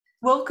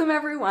Welcome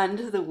everyone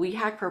to the We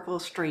Hack Purple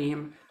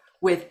stream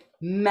with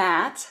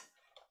Matt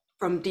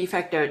from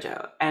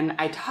DefectDojo. And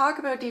I talk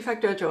about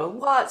DefectDojo a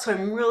lot, so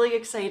I'm really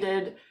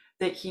excited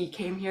that he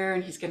came here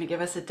and he's going to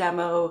give us a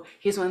demo.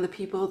 He's one of the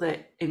people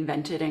that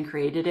invented and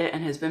created it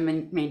and has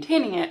been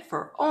maintaining it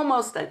for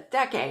almost a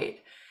decade.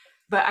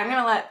 But I'm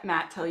going to let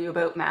Matt tell you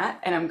about Matt,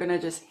 and I'm going to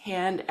just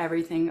hand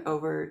everything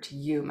over to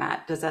you,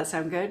 Matt. Does that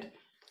sound good?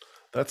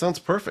 That sounds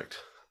perfect.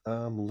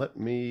 Let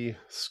me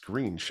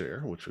screen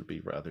share, which would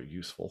be rather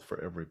useful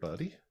for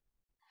everybody.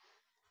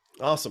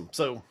 Awesome.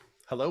 So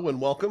hello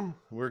and welcome.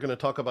 We're going to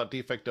talk about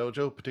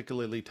DefectDojo,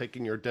 particularly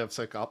taking your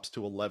DevSecOps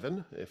to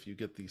 11. If you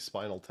get the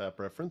Spinal Tap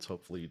reference,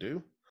 hopefully you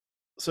do.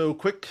 So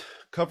quick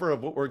cover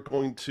of what we're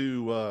going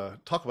to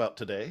talk about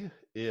today.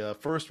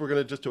 First, we're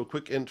going to just do a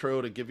quick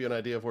intro to give you an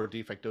idea of where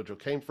DefectDojo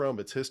came from,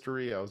 its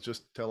history. I was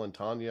just telling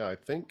Tanya, I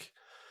think,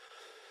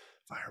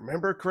 if I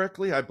remember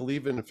correctly, I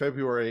believe in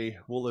February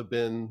will have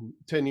been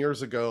 10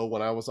 years ago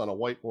when I was on a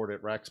whiteboard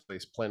at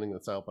Rackspace planning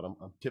this out, but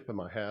I'm tipping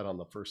my hat on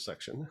the first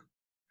section.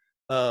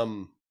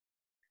 And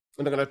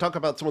I'm going to talk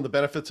about some of the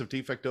benefits of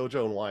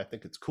DefectDojo and why I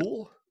think it's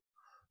cool.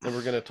 Then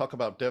we're going to talk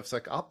about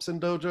DevSecOps in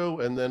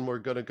Dojo, and then we're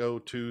going to go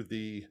to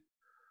the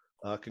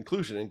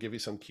conclusion and give you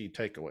some key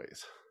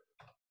takeaways.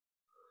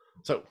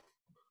 So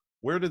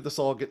where did this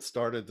all get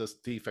started, this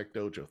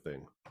DefectDojo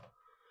thing?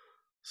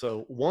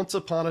 So once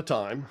upon a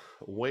time,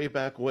 way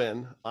back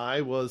when, I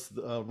was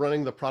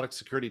running the product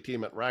security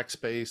team at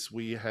Rackspace.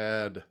 We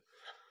had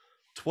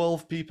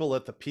 12 people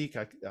at the peak.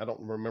 I don't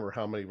remember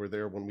how many were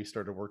there when we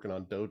started working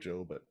on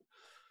Dojo, but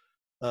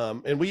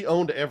and we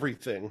owned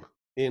everything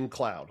in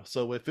cloud.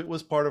 So if it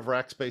was part of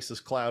Rackspace's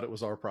cloud, it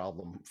was our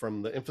problem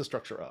from the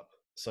infrastructure up.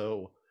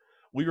 So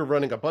we were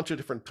running a bunch of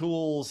different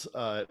tools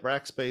at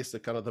Rackspace.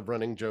 That kind of the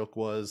running joke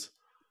was,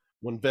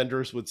 when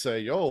vendors would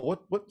say, "Oh,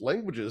 what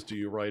languages do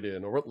you write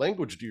in, or what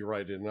language do you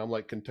write in?" And I'm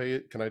like, can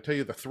I tell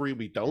you the three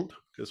we don't?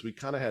 Because we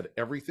kind of had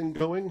everything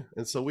going.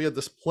 And so we had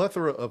this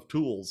plethora of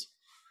tools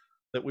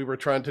that we were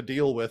trying to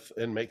deal with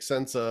and make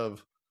sense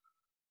of,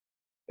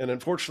 and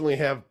unfortunately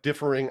have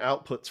differing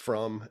outputs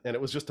from, and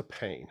it was just a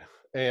pain.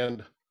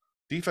 And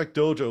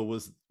DefectDojo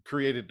was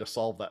created to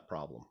solve that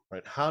problem,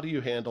 right? How do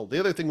you handle, the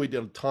other thing we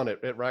did a ton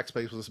at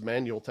Rackspace was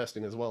manual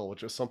testing as well,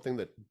 which is something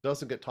that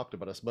doesn't get talked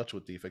about as much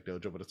with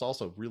DefectDojo, but it's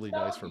also really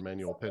nice for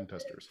manual pen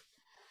testers.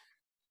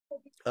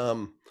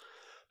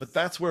 But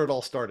that's where it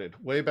all started,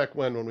 way back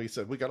when we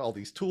said, we got all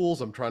these tools,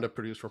 I'm trying to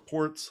produce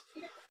reports.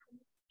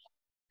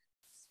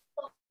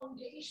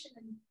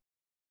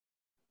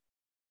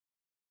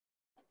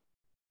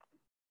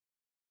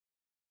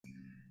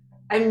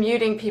 I'm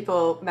muting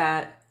people,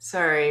 Matt.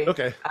 Sorry.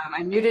 Okay.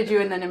 I muted you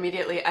and then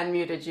immediately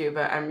unmuted you,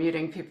 but I'm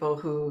muting people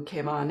who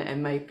came on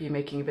and might be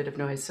making a bit of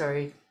noise.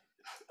 Sorry.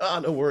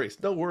 No worries.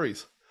 No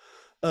worries.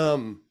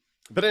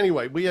 But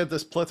anyway, we had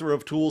this plethora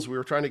of tools. We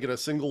were trying to get a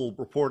single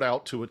report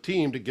out to a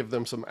team to give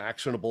them some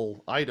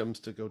actionable items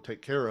to go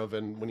take care of.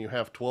 And when you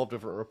have 12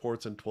 different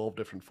reports in 12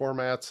 different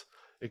formats,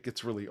 it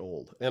gets really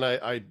old. And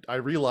I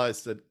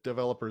realized that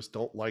developers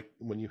don't like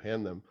when you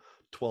hand them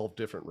 12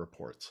 different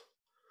reports.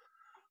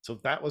 So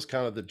that was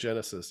kind of the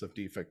genesis of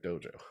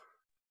DefectDojo.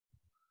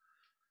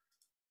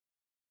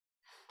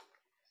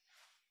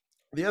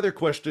 The other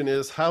question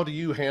is, how do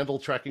you handle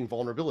tracking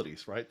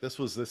vulnerabilities, right? This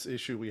was this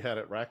issue we had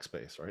at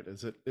Rackspace, right?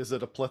 Is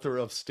it a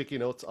plethora of sticky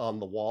notes on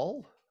the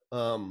wall?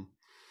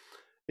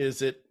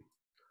 Is it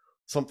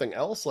something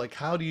else? Like,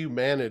 how do you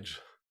manage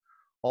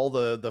all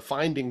the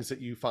findings that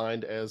you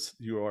find as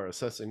you are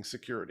assessing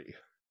security?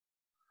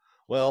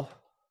 Well,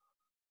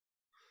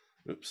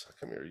 oops,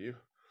 come here, you.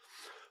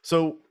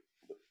 So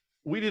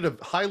we did a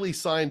highly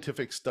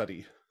scientific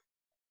study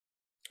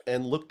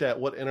and looked at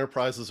what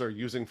enterprises are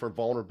using for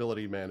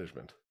vulnerability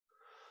management.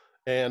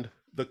 And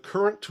the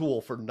current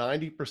tool for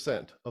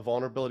 90% of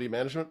vulnerability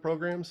management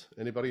programs,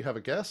 anybody have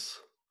a guess?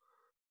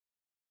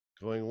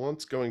 Going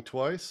once, going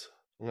twice.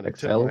 I'm going to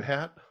tip my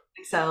hat.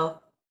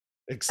 Excel.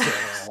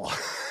 Excel.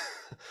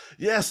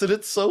 Yes, and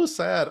it's so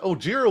sad. Oh,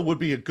 Jira would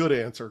be a good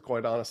answer,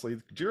 quite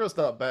honestly. Jira's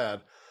not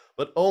bad,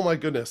 but oh my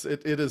goodness,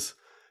 it is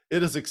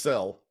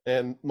Excel.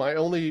 And my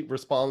only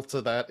response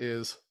to that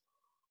is,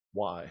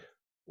 why?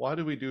 Why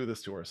do we do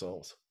this to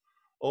ourselves?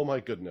 Oh my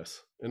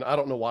goodness. And I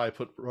don't know why I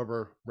put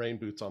rubber rain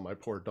boots on my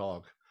poor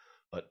dog,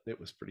 but it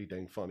was pretty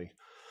dang funny.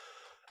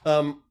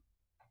 So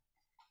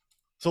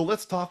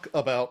let's talk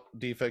about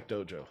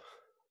DefectDojo.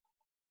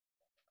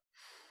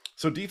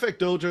 So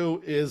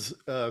DefectDojo is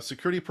a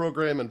security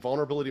program and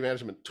vulnerability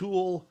management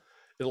tool.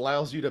 It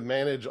allows you to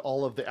manage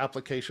all of the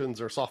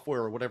applications or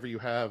software or whatever you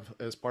have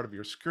as part of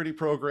your security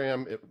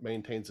program. It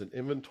maintains an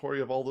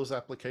inventory of all those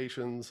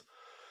applications,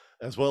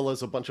 as well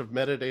as a bunch of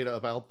metadata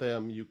about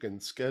them. You can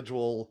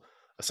schedule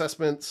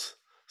assessments,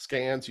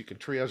 scans, you can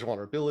triage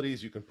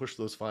vulnerabilities, you can push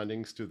those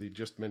findings to the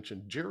just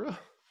mentioned Jira.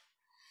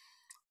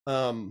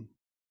 And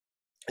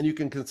you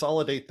can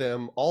consolidate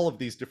them, all of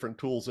these different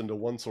tools, into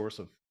one source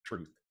of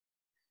truth.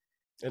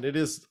 And it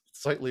is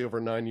slightly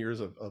over 9 years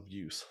of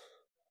use.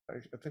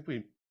 I think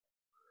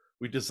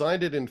we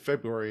designed it in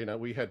February, and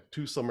we had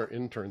 2 summer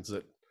interns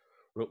that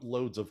Wrote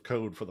loads of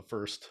code for the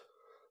first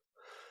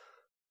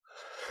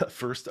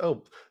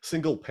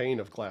single pane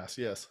of glass.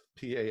 Yes,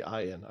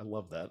 PAIN. I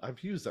love that.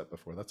 I've used that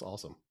before. That's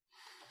awesome.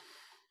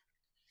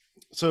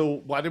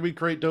 So why did we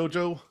create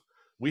Dojo?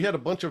 We had a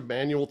bunch of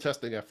manual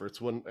testing efforts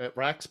when at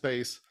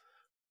Rackspace.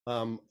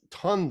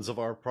 Tons of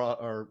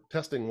our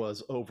testing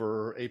was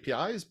over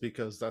APIs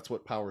because that's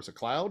what powers a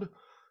cloud.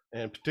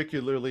 And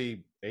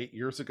particularly 8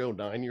 years ago,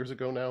 9 years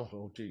ago now,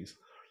 oh geez,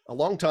 a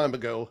long time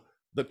ago,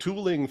 the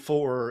tooling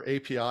for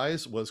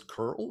APIs was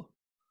curl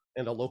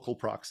and a local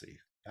proxy.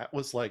 That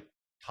was like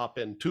top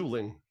end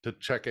tooling to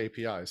check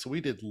APIs. So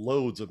we did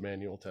loads of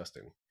manual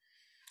testing.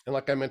 And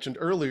like I mentioned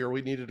earlier,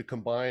 we needed to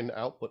combine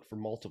output from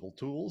multiple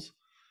tools.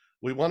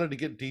 We wanted to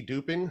get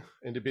deduping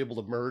and to be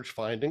able to merge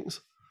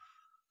findings.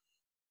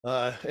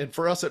 And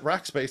for us at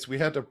Rackspace, we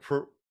had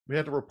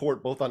to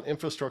report both on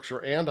infrastructure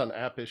and on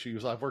app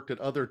issues. I've worked at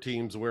other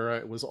teams where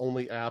it was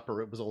only app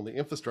or it was only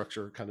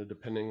infrastructure, kind of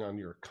depending on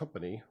your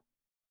company.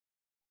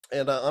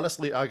 And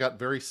honestly, I got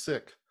very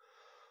sick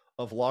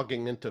of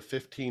logging into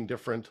 15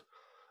 different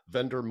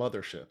vendor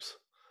motherships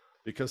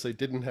because they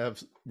didn't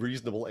have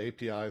reasonable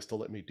APIs to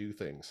let me do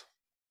things.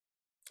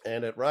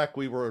 And at Rack,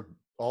 we were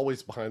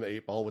always behind the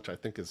 8 ball, which I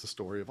think is the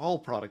story of all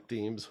product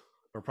teams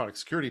or product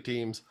security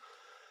teams.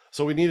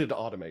 So we needed to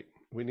automate.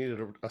 We needed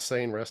a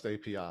sane REST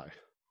API.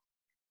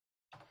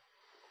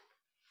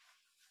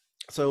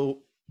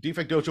 So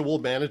DefectDojo will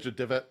manage a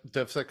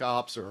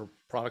DevSecOps or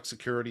product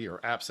security or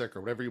AppSec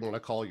or whatever you want to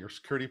call your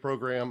security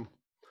program.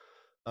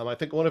 I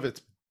think one of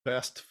its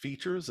best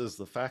features is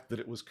the fact that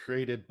it was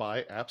created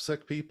by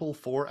AppSec people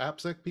for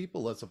AppSec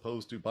people as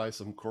opposed to by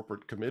some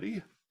corporate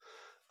committee.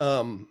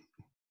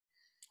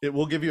 It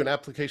will give you an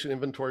application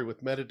inventory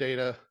with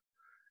metadata.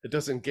 It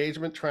does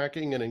engagement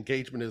tracking, and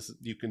engagement is,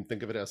 you can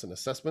think of it as an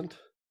assessment.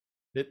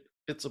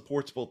 It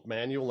supports both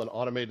manual and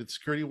automated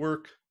security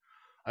work.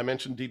 I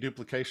mentioned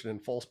deduplication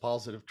and false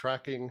positive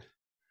tracking.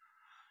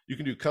 You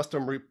can do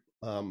custom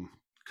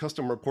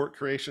report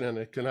creation, and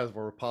it can have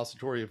a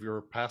repository of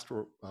your past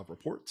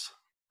reports.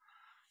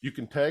 You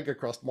can tag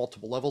across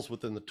multiple levels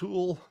within the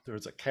tool.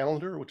 There's a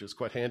calendar, which is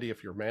quite handy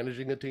if you're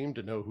managing a team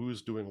to know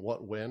who's doing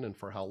what, when, and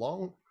for how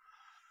long.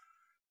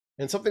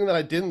 And something that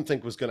I didn't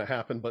think was going to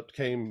happen, but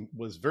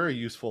was very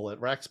useful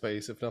at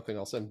Rackspace, if nothing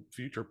else, and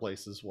future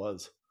places,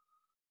 was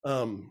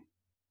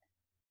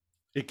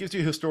it gives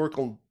you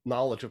historical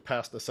knowledge of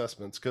past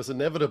assessments, because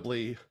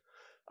inevitably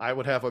I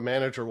would have a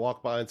manager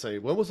walk by and say,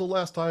 when was the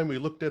last time we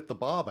looked at the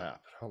Bob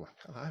app? I'm like,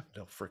 I have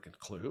no freaking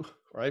clue,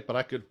 right? But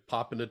I could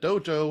pop into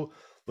Dojo,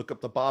 look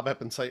up the Bob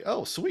app and say,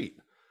 oh, sweet.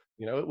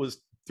 It was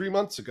 3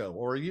 months ago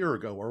or a year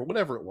ago or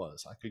whatever it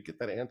was. I could get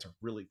that answer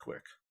really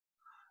quick.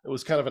 It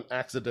was kind of an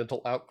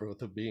accidental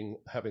outgrowth of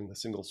having the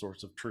single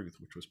source of truth,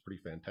 which was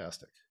pretty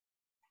fantastic.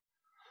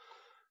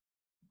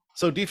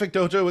 So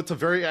DefectDojo, it's a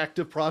very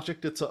active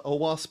project. It's a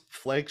OWASP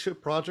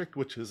flagship project,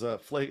 which is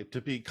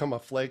to become a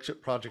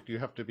flagship project, you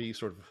have to be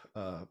sort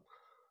of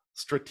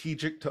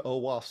strategic to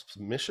OWASP's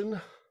mission.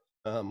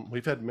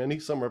 We've had many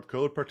Summer of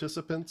Code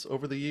participants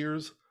over the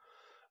years.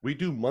 We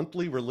do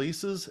monthly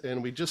releases,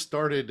 and we just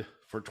started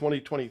for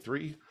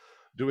 2023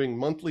 doing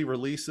monthly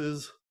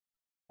releases.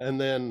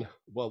 And then,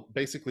 well,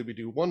 basically we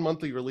do 1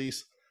 monthly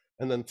release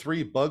and then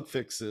 3 bug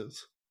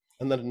fixes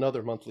and then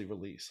another monthly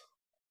release.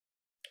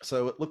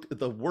 So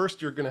the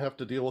worst you're going to have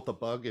to deal with a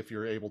bug if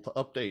you're able to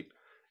update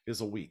is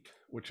a week,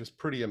 which is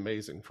pretty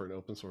amazing for an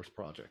open source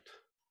project.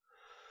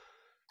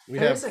 We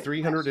have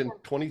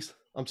 320.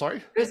 I'm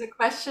sorry? There's a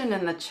question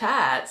in the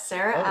chat.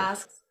 Sarah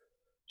asks,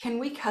 can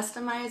we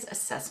customize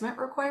assessment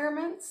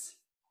requirements?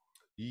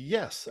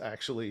 Yes,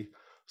 actually.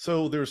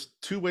 So there's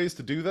 2 ways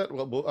to do that.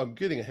 Well, I'm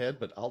getting ahead,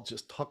 but I'll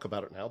just talk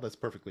about it now. That's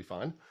perfectly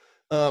fine.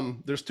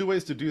 There's 2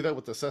 ways to do that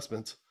with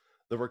assessments.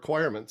 The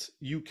requirements,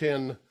 you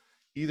can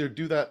either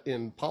do that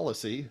in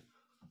policy,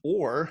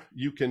 or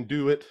you can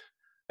do it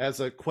as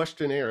a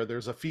questionnaire.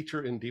 There's a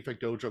feature in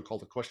DefectDojo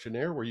called a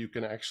questionnaire where you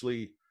can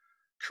actually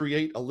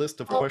create a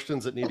list of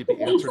questions that need to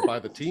be answered by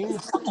the team.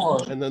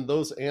 And then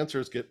those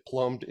answers get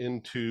plumbed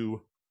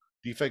into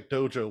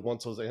DefectDojo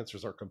once those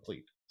answers are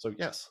complete. So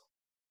yes,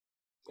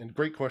 and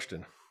great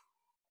question.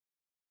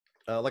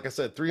 Like I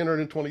said,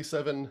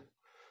 327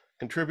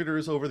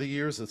 contributors over the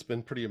years. It's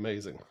been pretty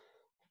amazing,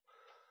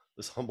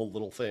 this humble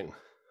little thing.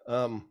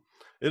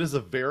 It is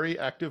a very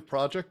active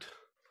project.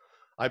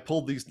 I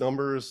pulled these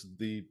numbers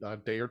the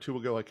day or 2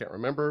 ago, I can't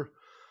remember,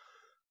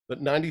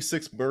 but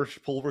 96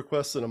 merge pull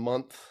requests in a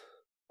month.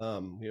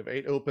 We have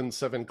 8 open,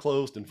 7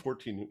 closed, and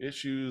 14 new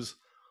issues.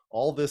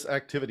 All this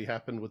activity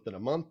happened within a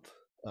month.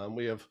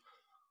 We have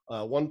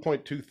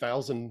 1.2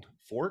 thousand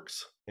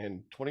forks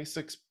and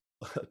 2.6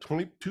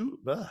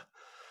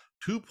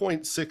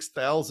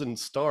 thousand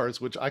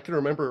stars, which I can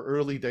remember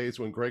early days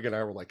when Greg and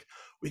I were like,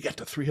 we got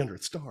to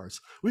 300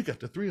 stars. We got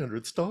to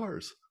 300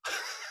 stars.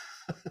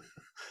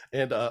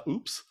 And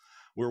oops,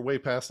 we're way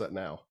past that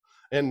now.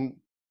 And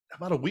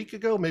about a week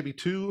ago, maybe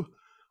 2,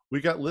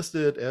 we got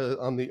listed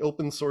on the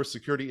Open Source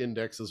Security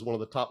Index as one of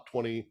the top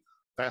 20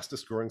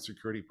 fastest growing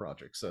security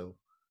projects. So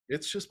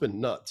it's just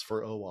been nuts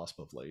for OWASP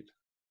of late,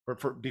 or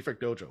for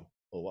DefectDojo.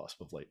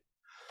 OWASP of late.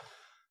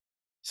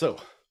 So,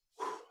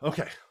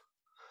 okay,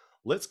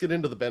 let's get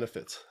into the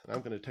benefits.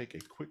 I'm going to take a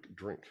quick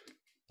drink,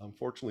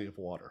 unfortunately, of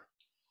water.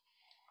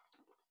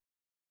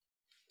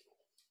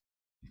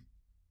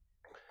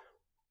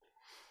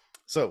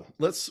 So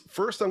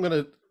first I'm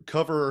going to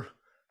cover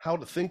how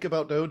to think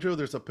about Dojo.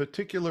 There's a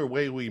particular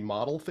way we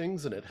model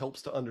things, and it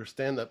helps to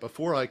understand that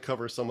before I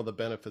cover some of the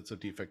benefits of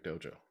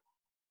DefectDojo.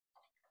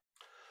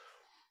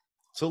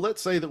 So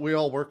let's say that we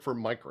all work for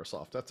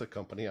Microsoft. That's a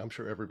company I'm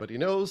sure everybody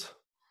knows.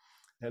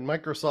 And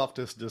Microsoft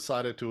has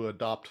decided to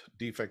adopt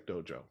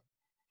DefectDojo.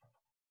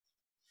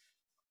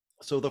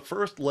 So the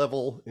first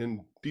level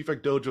in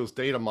DefectDojo's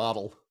data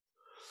model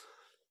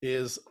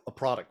is a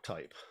product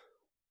type.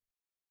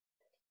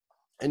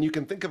 And you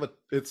can think of it,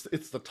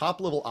 it's the top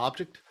level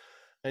object,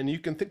 and you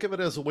can think of it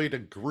as a way to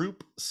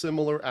group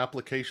similar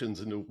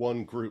applications into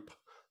one group,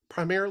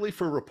 primarily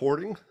for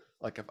reporting.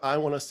 Like if I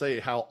want to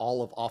say how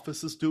all of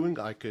Office is doing,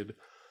 I could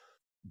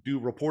do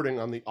reporting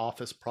on the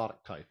Office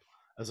product type,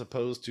 as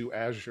opposed to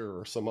Azure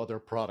or some other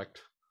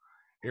product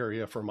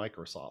area for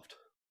Microsoft.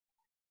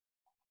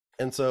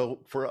 And so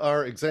for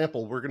our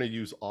example, we're going to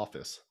use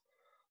Office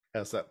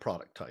as that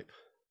product type.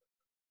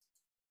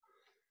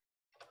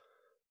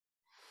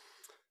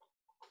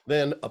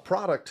 Then a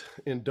product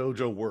in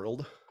Dojo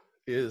world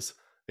is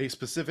a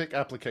specific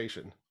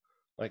application,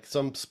 like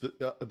some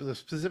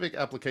specific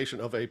application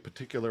of a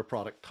particular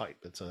product type.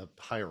 It's a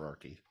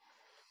hierarchy.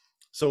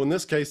 So in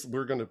this case,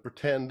 we're going to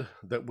pretend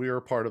that we are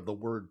part of the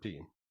Word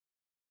team.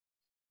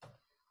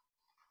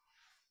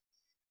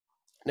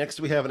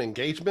 Next, we have an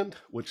engagement,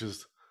 which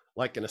is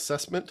like an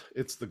assessment.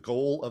 It's the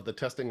goal of the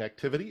testing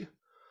activity.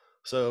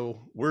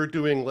 So we're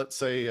doing, let's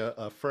say, a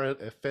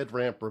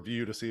FedRAMP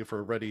review to see if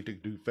we're ready to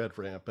do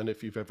FedRAMP. And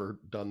if you've ever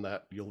done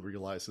that, you'll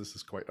realize this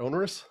is quite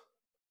onerous.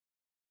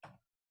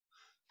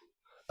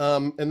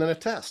 And then a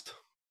test.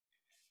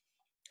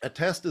 A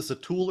test is a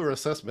tool or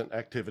assessment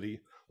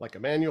activity, like a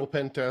manual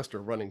pen test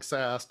or running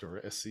SAST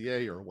or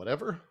SCA or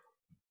whatever.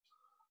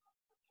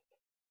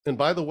 And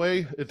by the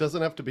way, it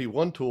doesn't have to be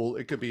one tool.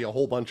 It could be a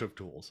whole bunch of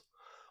tools.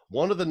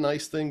 One of the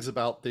nice things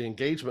about the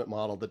engagement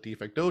model that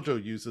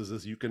DefectDojo uses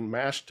is you can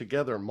mash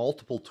together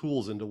multiple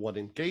tools into one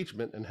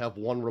engagement and have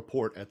one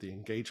report at the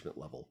engagement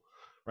level,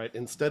 right?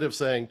 Instead of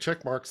saying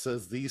checkmark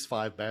says these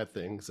 5 bad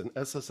things and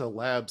SSL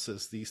Lab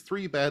says these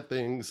 3 bad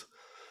things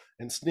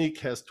and Sneak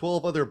has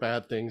 12 other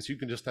bad things, you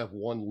can just have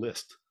one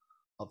list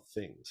of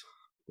things,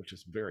 which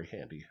is very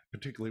handy,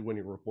 particularly when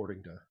you're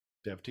reporting to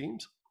dev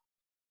teams.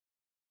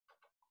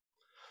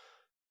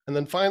 And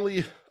then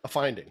finally, a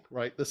finding,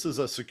 right? This is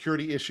a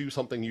security issue,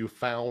 something you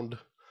found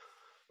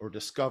or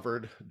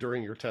discovered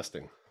during your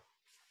testing.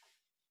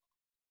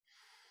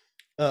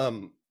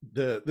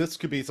 This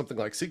could be something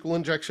like SQL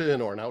injection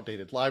or an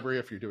outdated library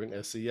if you're doing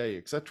SCA,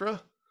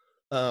 etc.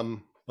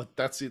 But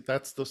that's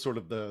the sort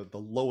of the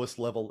lowest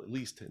level, at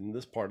least in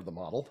this part of the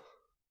model.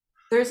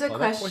 There's a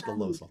question. Quite the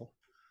lowest level.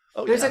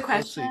 Oh, There's yeah, a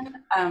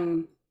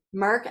question.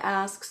 Mark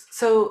asks,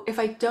 so if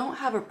I don't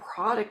have a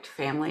product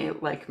family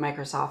like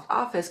Microsoft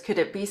Office, could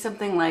it be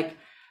something like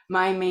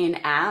my main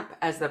app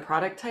as the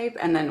product type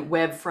and then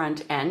web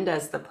front end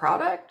as the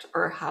product,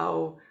 or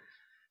how?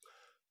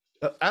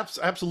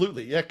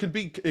 Absolutely. Yeah, it could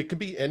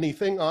be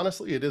anything.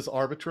 Honestly, it is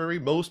arbitrary.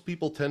 Most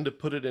people tend to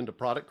put it into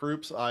product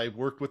groups. I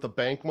worked with a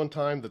bank one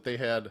time that they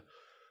had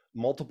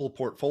multiple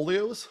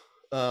portfolios,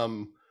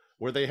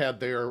 where they had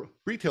their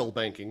retail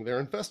banking, their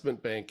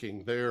investment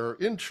banking, their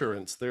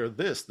insurance, their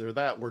this, their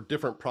that, were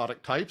different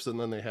product types, and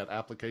then they had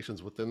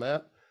applications within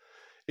that.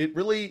 It's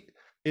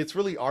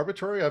really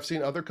arbitrary. I've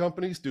seen other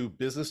companies do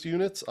business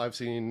units. I've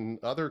seen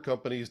other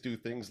companies do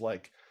things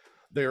like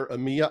their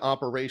EMEA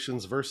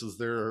operations versus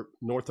their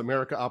North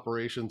America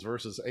operations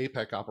versus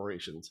APAC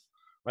operations,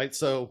 right?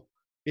 So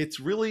it's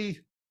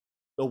really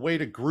a way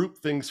to group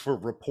things for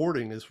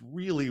reporting is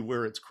really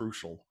where it's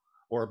crucial,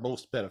 or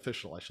most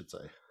beneficial, I should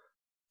say.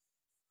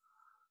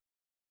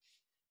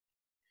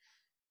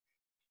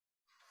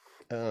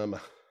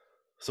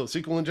 So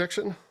SQL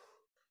injection.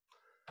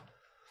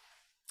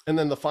 And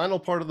then the final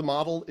part of the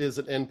model is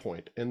an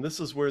endpoint. And this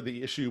is where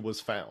the issue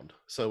was found.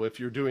 So if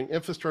you're doing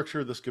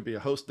infrastructure, this could be a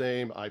host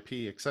name,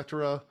 IP,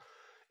 etc.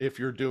 If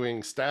you're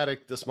doing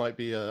static, this might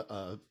be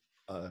a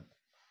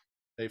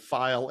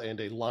file, and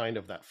a line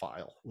of that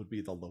file would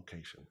be the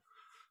location.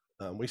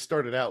 We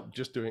started out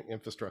just doing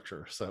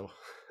infrastructure, so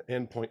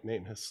endpoint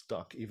name has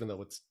stuck, even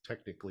though it's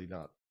technically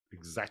not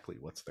exactly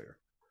what's there.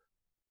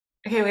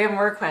 Okay, we have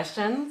more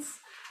questions.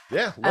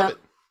 Yeah, love it.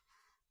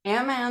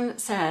 Aman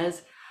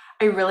says,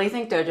 I really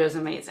think Dojo is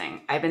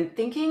amazing. I've been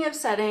thinking of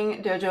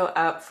setting Dojo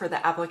up for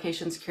the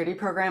application security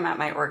program at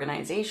my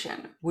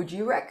organization. Would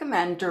you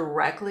recommend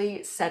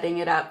directly setting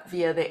it up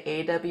via the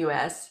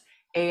AWS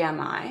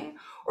AMI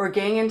or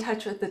getting in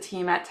touch with the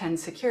team at 10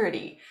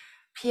 Security?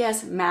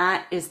 P.S.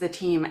 Matt is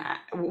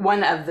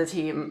one of the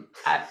team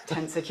at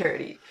 10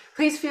 Security.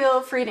 Please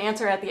feel free to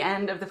answer at the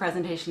end of the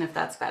presentation if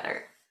that's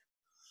better.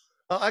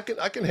 I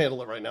can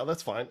handle it right now.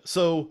 That's fine.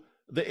 So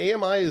the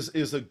AMI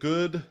is a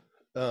good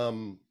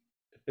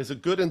is a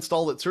good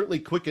install. It's certainly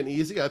quick and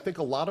easy. I think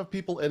a lot of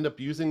people end up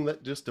using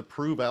that just to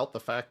prove out the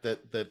fact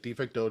that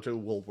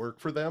DefectDojo will work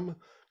for them,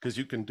 because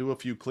you can do a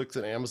few clicks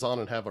in Amazon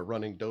and have a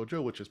running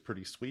dojo, which is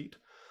pretty sweet.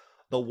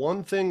 The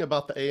one thing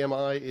about the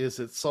AMI is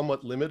it's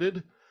somewhat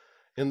limited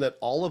in that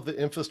all of the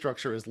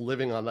infrastructure is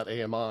living on that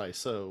AMI.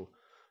 So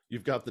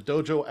you've got the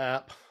Dojo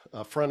app,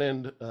 front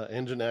end,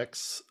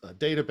 Nginx,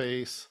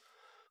 database,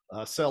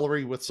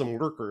 Celery with some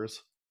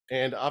workers.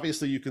 And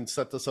obviously you can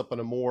set this up in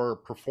a more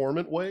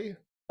performant way,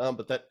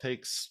 but that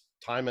takes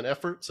time and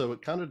effort. So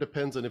it kind of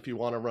depends on if you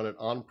want to run it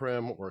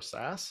on-prem or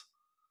SaaS.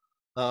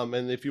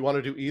 And if you want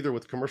to do either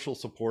with commercial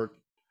support,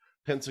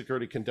 Penn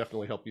Security can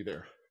definitely help you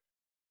there.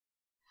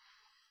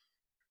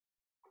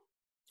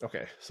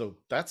 Okay, so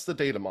that's the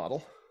data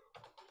model.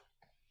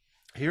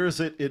 Here's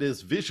it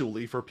is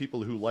visually for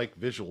people who like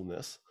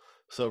visualness.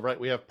 So right,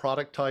 we have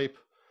product type,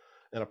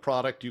 and a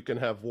product, you can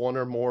have one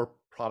or more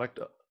product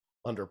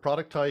under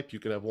product type. You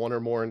can have one or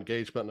more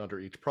engagement under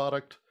each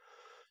product.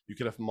 You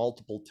can have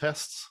multiple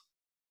tests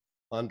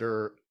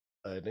under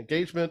an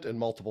engagement and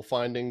multiple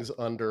findings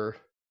under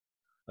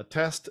a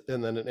test,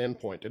 and then an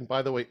endpoint. And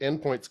by the way,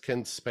 endpoints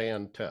can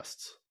span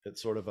tests.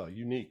 It's sort of a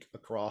unique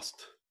across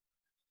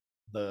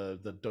the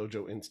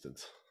Dojo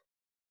instance.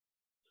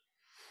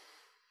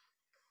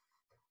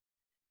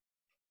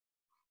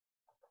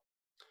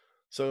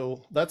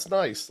 So that's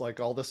nice, like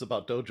all this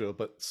about Dojo,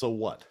 but so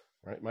what,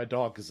 right? My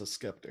dog is a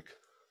skeptic.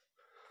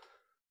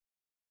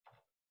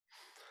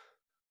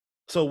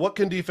 So what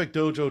can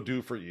DefectDojo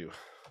do for you?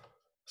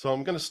 So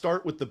I'm going to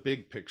start with the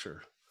big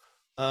picture.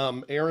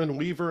 Aaron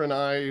Weaver and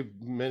I,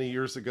 many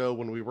years ago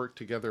when we worked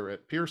together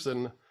at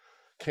Pearson,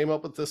 came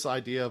up with this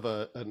idea of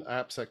an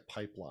AppSec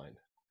pipeline.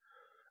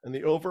 And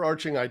the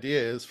overarching idea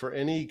is for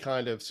any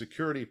kind of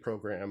security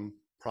program,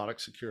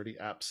 product security,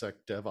 AppSec,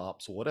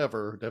 DevOps,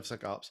 whatever,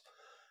 DevSecOps,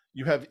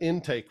 you have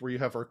intake where you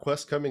have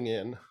requests coming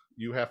in.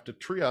 You have to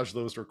triage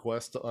those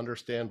requests to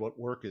understand what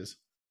work is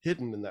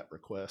hidden in that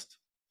request.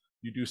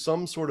 You do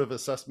some sort of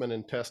assessment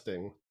and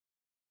testing.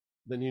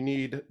 Then you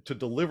need to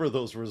deliver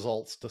those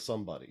results to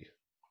somebody.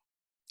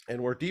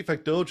 And where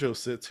DefectDojo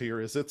sits here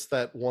is it's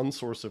that one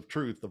source of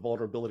truth, the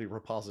vulnerability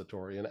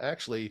repository. And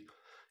actually,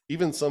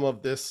 even some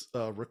of this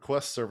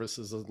request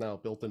services is now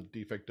built into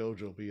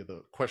DefectDojo via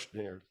the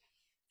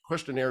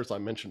questionnaires I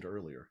mentioned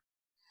earlier.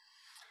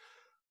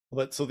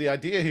 But so the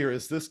idea here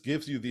is this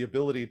gives you the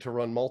ability to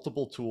run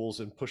multiple tools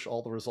and push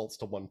all the results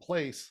to one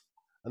place.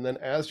 And then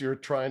as you're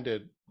trying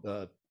to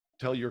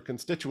tell your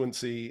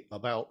constituency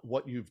about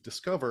what you've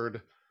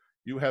discovered,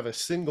 you have a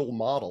single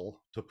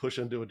model to push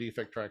into a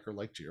defect tracker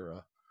like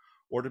Jira,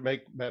 or to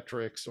make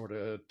metrics, or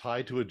to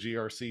tie to a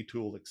GRC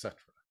tool, etc.,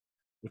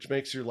 which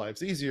makes your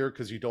lives easier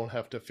because you don't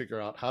have to figure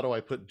out, how do I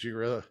put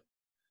Jira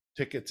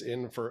tickets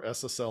in for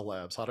SSL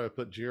labs? How do I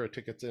put Jira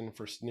tickets in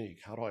for Sneak?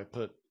 How do I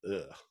put,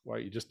 why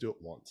don't you just do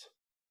it once,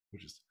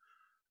 which is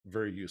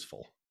very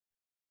useful.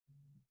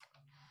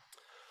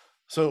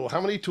 So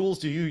how many tools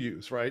do you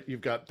use, right?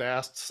 You've got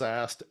DAST,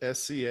 SAST,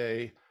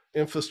 SCA,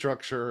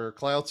 infrastructure,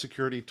 cloud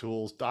security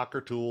tools,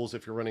 Docker tools.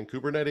 If you're running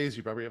Kubernetes,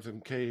 you probably have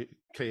some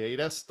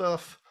K8S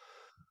stuff.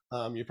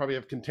 You probably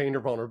have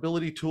container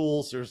vulnerability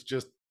tools. There's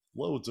just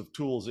loads of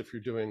tools if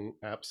you're doing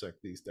AppSec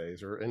these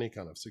days, or any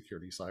kind of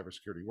security,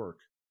 cybersecurity work.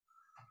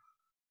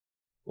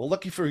 Well,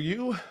 lucky for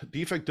you,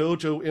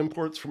 DefectDojo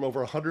imports from over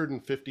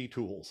 150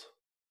 tools,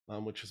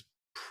 which is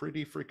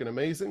pretty freaking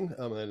amazing.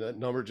 And that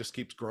number just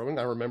keeps growing.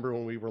 I remember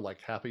when we were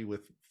like happy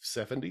with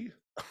 70,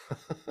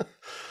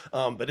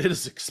 but it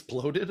has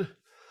exploded.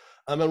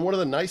 And one of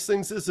the nice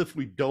things is if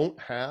we don't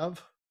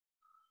have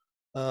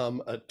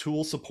a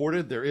tool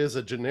supported, there is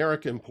a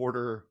generic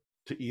importer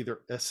to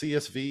either a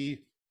CSV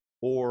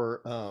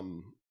or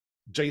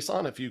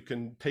JSON. If you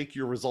can take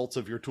your results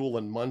of your tool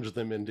and munge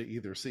them into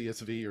either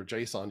CSV or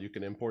JSON, you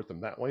can import them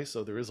that way.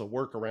 So there is a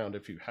workaround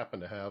if you happen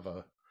to have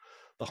the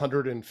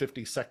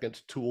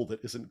 152nd tool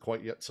that isn't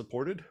quite yet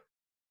supported.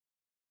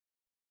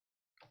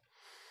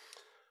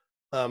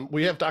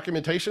 We have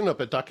documentation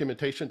up at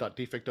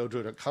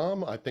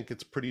documentation.defectdojo.com. I think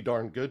it's pretty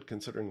darn good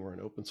considering we're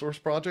an open source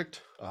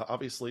project.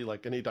 Obviously,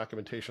 like any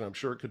documentation, I'm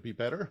sure it could be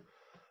better,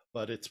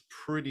 but it's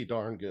pretty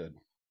darn good.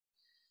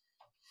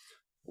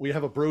 We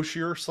have a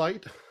brochure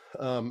site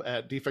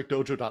at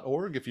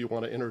defectdojo.org if you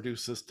want to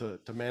introduce this to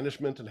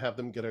management and have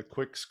them get a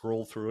quick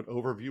scroll through an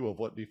overview of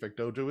what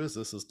DefectDojo is.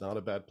 This is not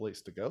a bad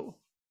place to go.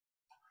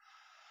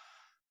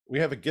 We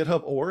have a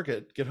GitHub org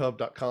at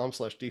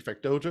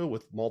github.com/defectdojo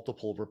with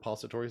multiple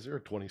repositories there,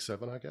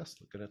 27, I guess,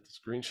 looking at the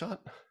screenshot.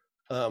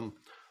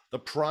 The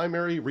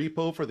primary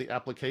repo for the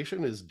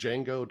application is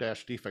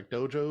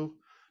Django-defectdojo.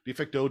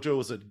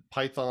 DefectDojo is a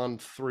Python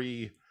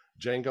 3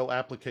 Django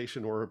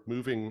application. We're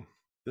moving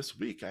this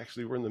week.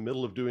 Actually, we're in the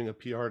middle of doing a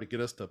PR to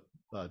get us to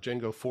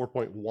Django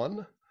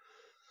 4.1.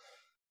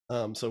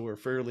 So we're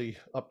fairly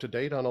up to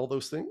date on all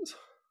those things.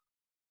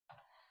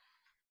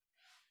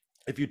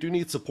 If you do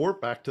need support,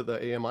 back to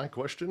the AMI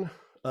question,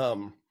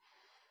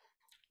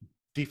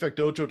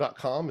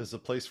 defectdojo.com is a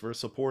place for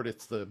support.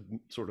 It's the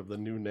sort of the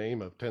new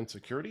name of Penn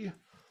Security.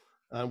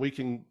 We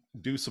can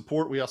do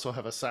support. We also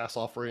have a SaaS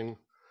offering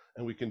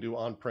and we can do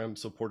on-prem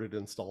supported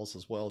installs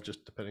as well,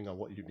 just depending on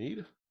what you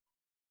need.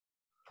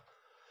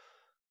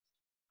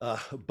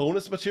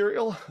 Bonus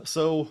material.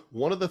 So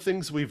one of the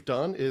things we've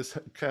done is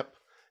kept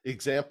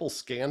example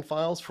scan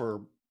files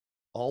for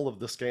all of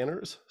the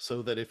scanners,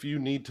 so that if you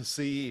need to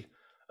see,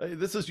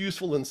 this is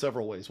useful in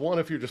several ways. One,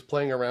 if you're just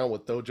playing around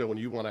with Dojo and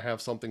you want to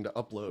have something to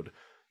upload,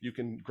 you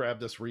can grab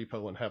this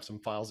repo and have some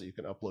files that you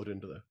can upload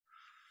into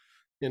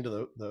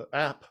the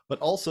app. But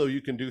also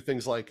you can do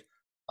things like,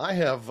 I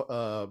have,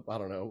 I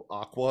don't know,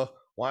 Aqua.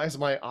 Why is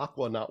my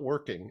Aqua not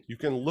working? You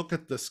can look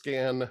at the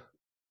scan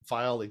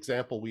file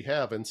example we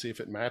have and see if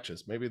it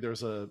matches. Maybe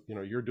there's a,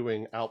 you're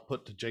doing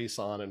output to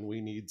JSON and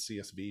we need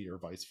CSV or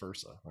vice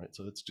versa, right?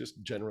 So it's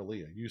just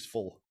generally a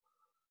useful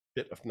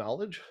bit of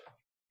knowledge.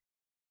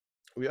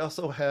 We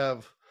also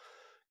have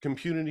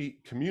community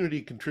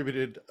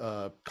contributed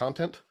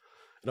content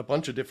in a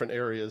bunch of different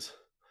areas.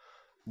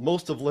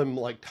 Most of them,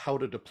 like how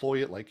to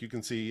deploy it, like you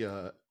can see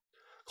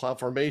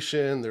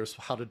CloudFormation, there's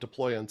how to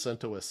deploy on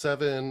CentOS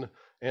 7,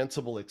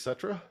 Ansible,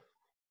 etc.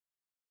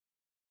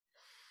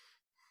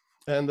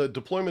 And the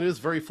deployment is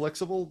very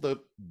flexible. The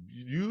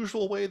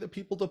usual way that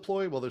people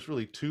deploy, well, there's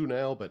really two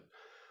now, but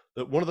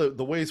one of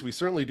the ways we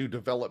certainly do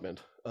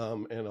development,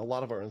 and a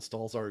lot of our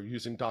installs are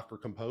using Docker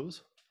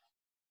Compose.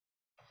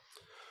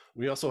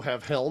 We also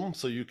have Helm,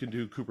 so you can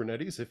do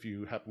Kubernetes if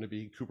you happen to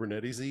be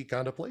Kubernetes-y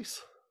kind of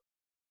place.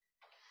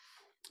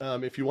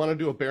 If you want to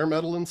do a bare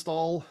metal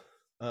install,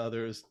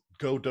 there's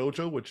Go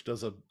Dojo, which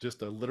does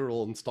just a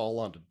literal install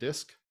onto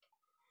disk.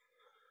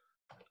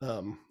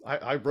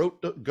 I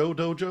wrote Go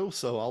Dojo,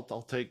 so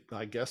I'll take,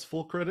 I guess,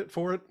 full credit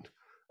for it.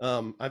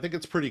 I think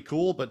it's pretty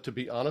cool, but to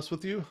be honest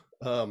with you,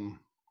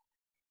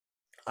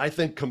 I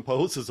think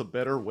Compose is a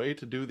better way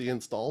to do the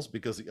installs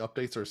because the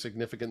updates are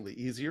significantly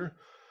easier.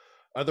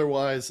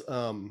 Otherwise,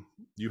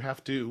 you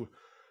have to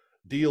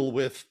deal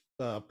with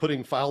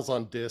putting files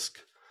on disk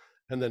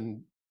and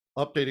then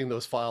updating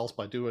those files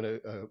by doing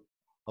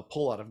a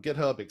pull out of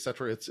GitHub,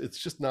 etc. It's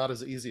just not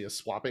as easy as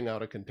swapping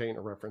out a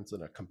container reference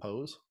in a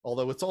Compose.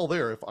 Although it's all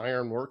there if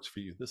Iron works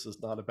for you. This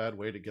is not a bad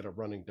way to get a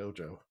running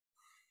Dojo.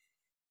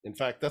 In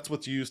fact, that's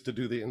what's used to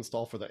do the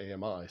install for the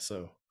AMI.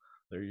 So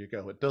there you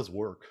go. It does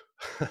work.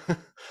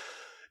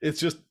 It's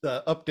just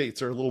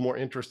updates are a little more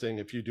interesting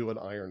if you do an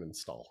Iron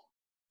install.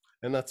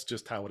 And that's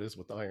just how it is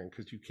with Iron,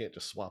 because you can't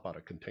just swap out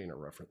a container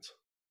reference.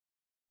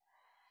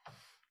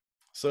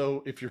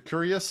 So if you're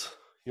curious,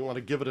 you want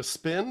to give it a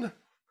spin,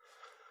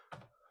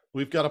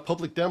 we've got a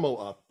public demo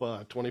up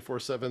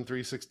 24/7,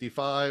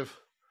 365.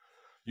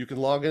 You can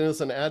log in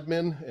as an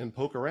admin and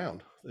poke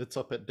around. It's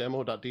up at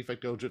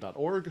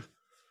demo.defectdojo.org.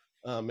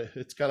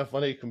 It's kind of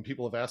funny when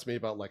people have asked me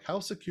about, like, how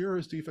secure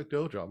is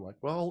DefectDojo? I'm like,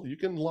 well, you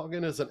can log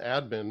in as an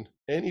admin.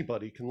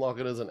 Anybody can log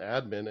in as an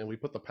admin, and we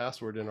put the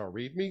password in our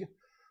README.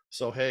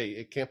 So, hey,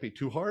 it can't be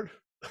too hard,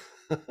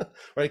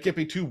 right? It can't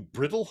be too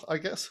brittle, I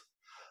guess.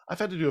 I've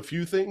had to do a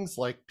few things,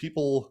 like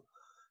people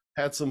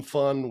had some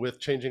fun with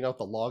changing out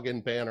the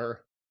login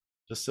banner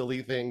to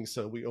silly things.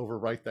 So we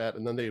overwrite that,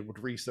 and then they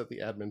would reset the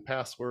admin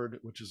password,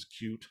 which is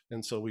cute.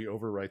 And so we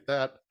overwrite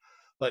that.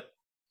 But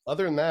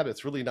other than that,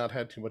 it's really not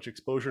had too much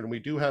exposure. And we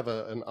do have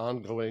an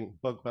ongoing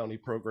bug bounty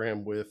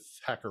program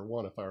with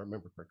HackerOne, if I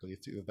remember correctly.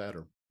 It's either that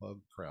or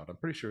BugCrowd. I'm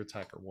pretty sure it's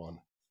HackerOne.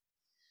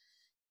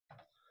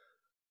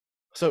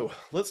 So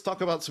let's talk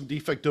about some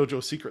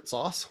DefectDojo secret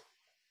sauce.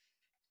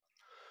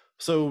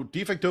 So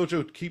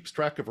DefectDojo keeps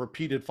track of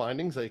repeated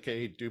findings,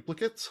 aka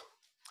duplicates.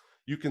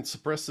 You can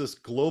suppress this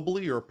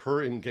globally or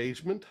per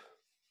engagement.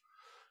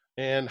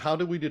 And how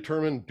do we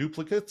determine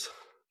duplicates?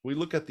 We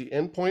look at the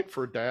endpoint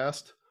for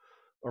DAST,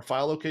 or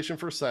file location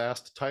for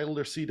SAST, title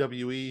or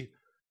CWE,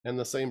 and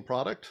the same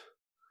product.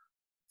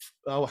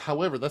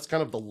 However, that's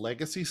kind of the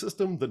legacy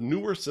system. The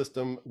newer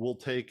system will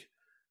take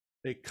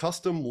a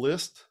custom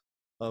list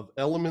of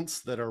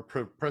elements that are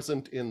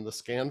present in the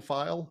scan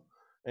file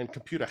and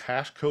compute a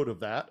hash code of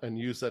that and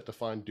use that to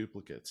find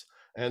duplicates.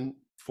 And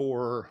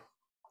for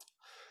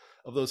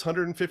of those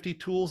 150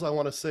 tools, I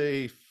want to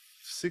say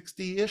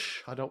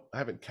 60-ish, I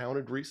haven't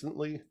counted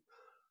recently,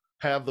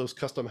 have those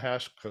custom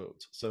hash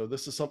codes. So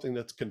this is something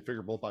that's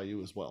configurable by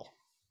you as well.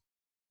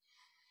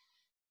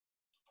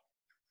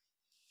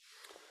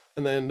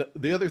 And then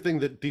the other thing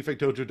that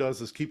DefectDojo does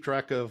is keep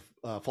track of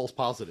false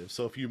positives.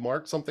 So if you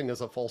mark something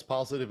as a false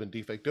positive in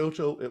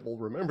DefectDojo, it will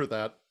remember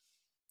that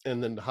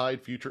and then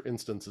hide future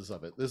instances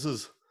of it. This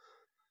is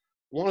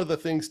one of the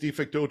things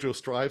DefectDojo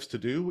strives to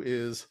do.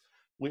 Is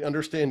we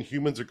understand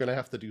humans are going to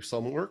have to do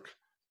some work,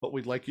 but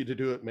we'd like you to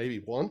do it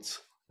maybe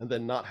once and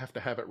then not have to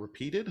have it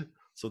repeated.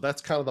 So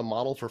that's kind of the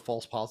model for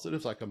false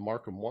positives. I can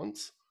mark them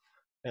once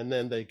and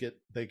then they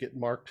get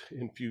marked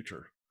in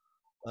future.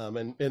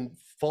 And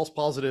false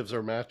positives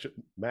are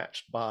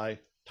matched by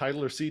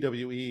title or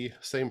CWE,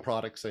 same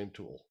product, same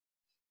tool.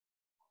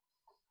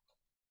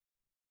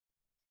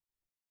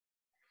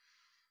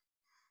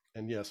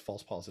 And yes,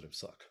 false positives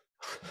suck.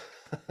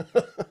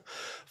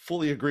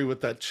 Fully agree with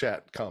that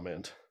chat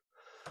comment.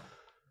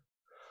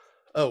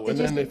 Oh, and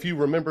then if you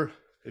remember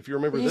did this,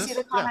 you see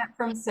the comment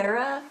from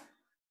Sarah?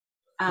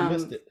 I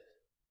missed it.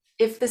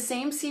 if the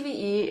same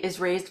CVE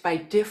is raised by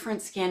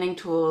different scanning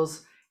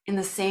tools in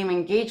the same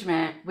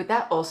engagement, would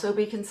that also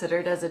be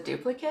considered as a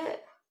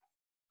duplicate?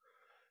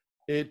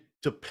 It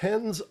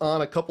depends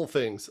on a couple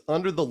things.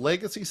 Under the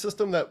legacy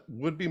system, that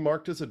would be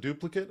marked as a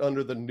duplicate.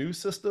 Under the new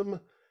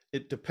system,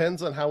 it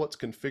depends on how it's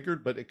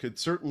configured, but it could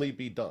certainly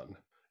be done.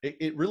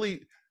 It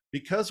really,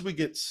 because we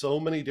get so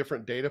many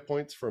different data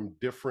points from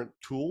different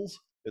tools,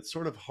 it's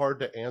sort of hard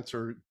to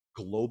answer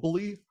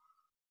globally.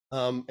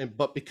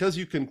 But because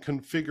you can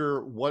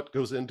configure what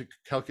goes into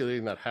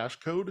calculating that hash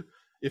code,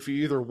 if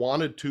you either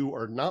wanted to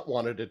or not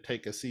wanted to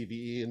take a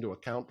CVE into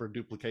account for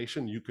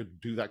duplication, you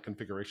could do that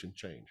configuration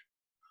change.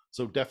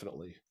 So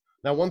definitely.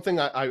 Now, one thing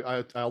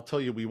I'll tell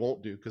you we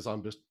won't do, because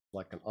I'm just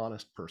like an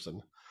honest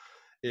person,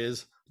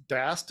 is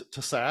DAST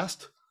to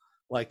SAST.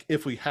 Like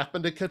if we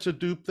happen to catch a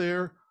dupe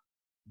there,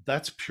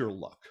 that's pure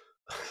luck.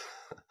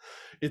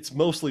 It's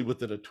mostly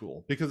within a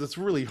tool because it's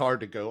really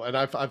hard to go. And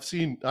I've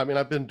seen, I mean,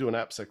 I've been doing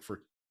AppSec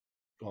for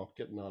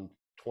getting on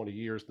 20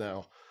 years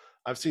now.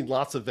 I've seen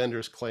lots of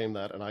vendors claim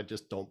that, and I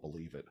just don't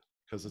believe it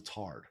because it's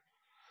hard.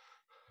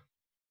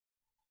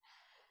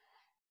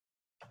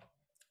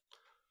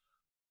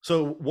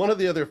 So one of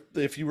the other,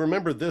 if you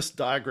remember this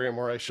diagram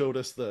where I showed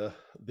us the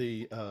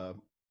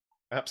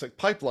AppSec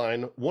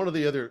pipeline, one of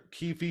the other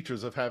key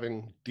features of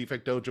having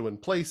DefectDojo in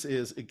place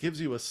is it gives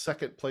you a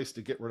second place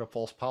to get rid of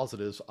false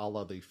positives, a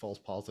la the false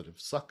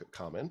positives suck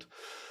comment.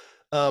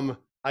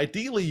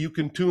 Ideally, you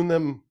can tune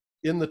them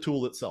in the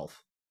tool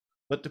itself.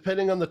 But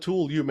depending on the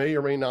tool, you may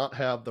or may not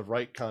have the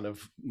right kind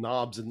of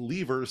knobs and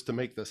levers to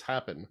make this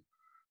happen.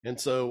 And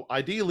so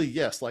ideally,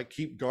 yes, like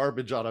keep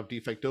garbage out of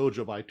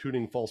DefectDojo by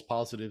tuning false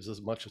positives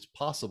as much as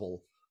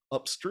possible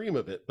upstream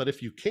of it. But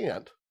if you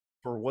can't,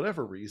 for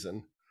whatever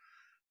reason,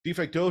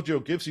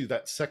 DefectDojo gives you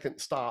that second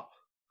stop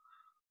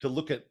to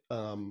look at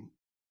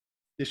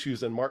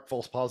issues and mark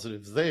false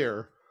positives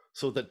there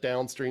so that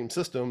downstream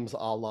systems, a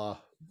la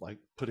like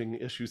putting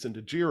issues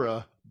into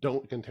Jira,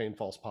 don't contain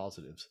false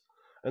positives.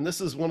 And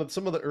this is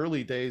some of the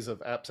early days of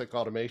AppSec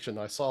automation.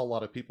 I saw a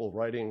lot of people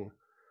writing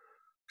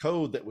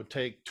code that would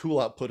take tool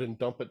output and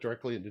dump it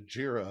directly into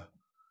Jira,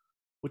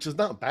 which is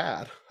not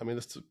bad. I mean,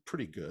 it's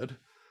pretty good.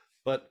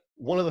 But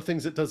one of the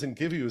things it doesn't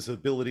give you is the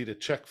ability to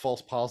check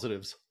false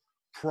positives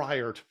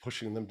prior to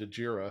pushing them to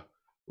Jira,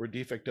 where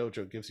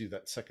DefectDojo gives you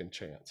that second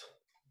chance.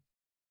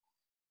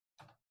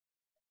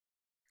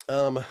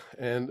 And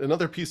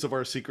another piece of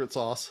our secret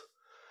sauce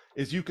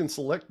is you can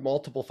select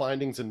multiple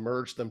findings and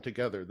merge them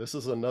together. This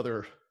is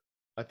another,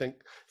 I think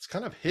it's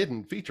kind of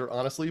hidden feature,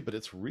 honestly, but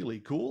it's really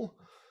cool.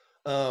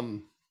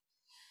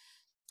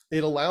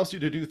 It allows you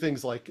to do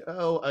things like,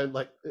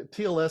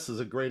 TLS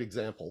is a great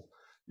example.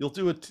 You'll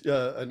do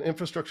an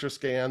infrastructure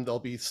scan. There'll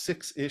be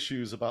 6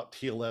 issues about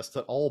TLS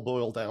that all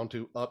boil down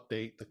to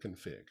update the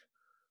config,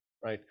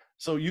 right?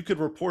 So you could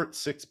report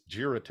 6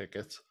 Jira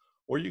tickets,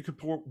 or you could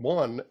report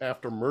 1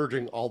 after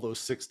merging all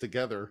those 6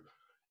 together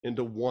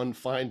into one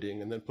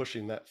finding and then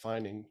pushing that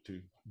finding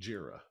to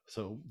Jira.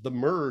 So the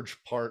merge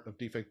part of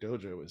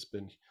DefectDojo has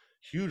been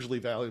hugely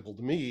valuable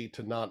to me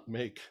to not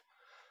make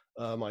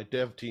my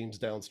dev teams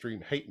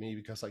downstream hate me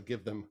because I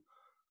give them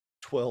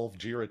 12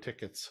 Jira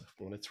tickets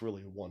when it's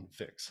really 1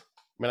 fix.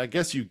 I mean, I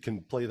guess you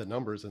can play the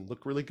numbers and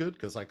look really good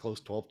because I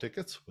closed 12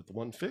 tickets with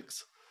 1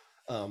 fix.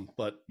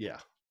 But yeah,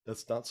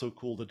 that's not so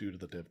cool to do to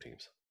the dev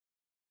teams.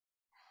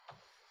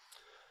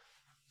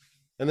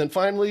 And then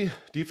finally,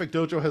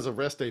 DefectDojo has a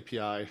REST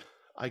API.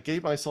 I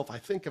gave myself, I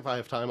think if I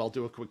have time, I'll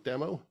do a quick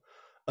demo.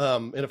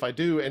 And if I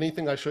do,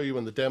 anything I show you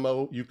in the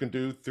demo, you can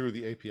do through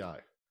the API.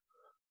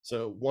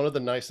 So one of the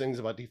nice things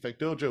about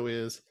DefectDojo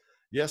is,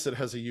 yes, it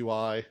has a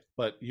UI,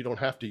 but you don't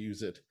have to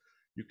use it.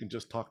 You can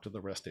just talk to the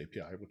REST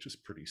API, which is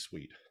pretty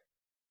sweet,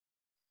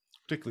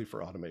 particularly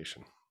for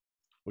automation,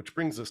 which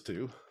brings us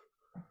to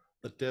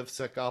the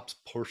DevSecOps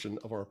portion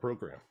of our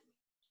program.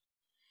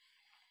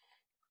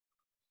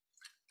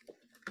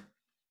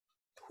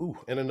 Ooh,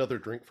 and another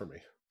drink for me.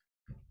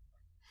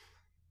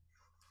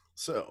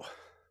 So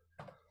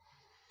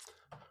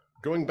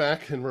going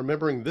back and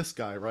remembering this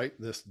guy, right?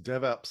 This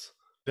DevSecOps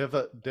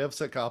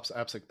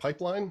AppSec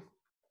pipeline,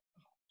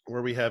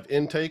 where we have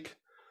intake,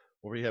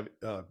 where we have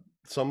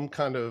some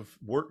kind of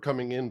work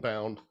coming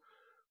inbound.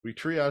 We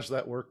triage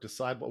that work,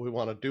 decide what we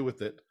want to do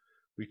with it.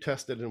 We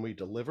test it and we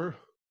deliver.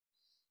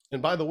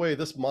 And by the way,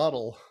 this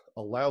model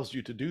allows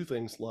you to do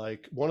things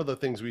like, one of the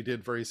things we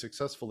did very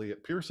successfully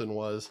at Pearson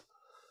was,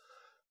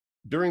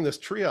 during this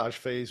triage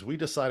phase, we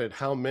decided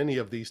how many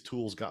of these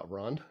tools got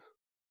run.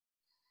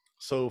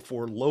 So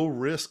for low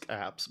risk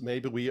apps,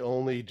 maybe we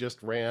only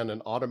just ran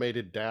an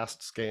automated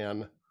DAST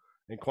scan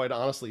and quite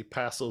honestly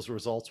pass those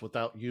results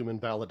without human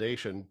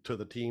validation to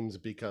the teams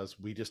because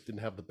we just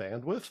didn't have the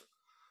bandwidth.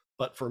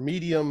 But for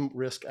medium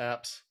risk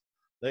apps,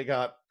 they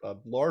got a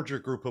larger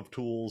group of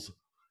tools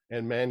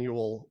and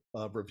manual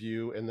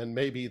review. And then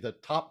maybe the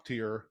top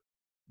tier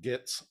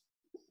gets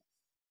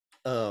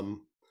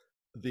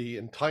the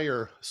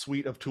entire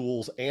suite of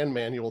tools and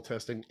manual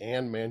testing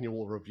and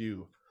manual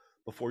review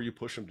before you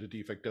push them to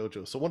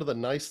DefectDojo. So one of the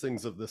nice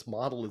things of this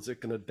model is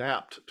it can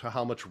adapt to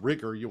how much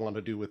rigor you want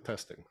to do with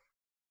testing.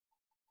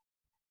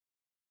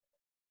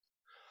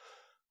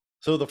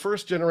 So the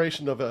first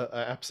generation of a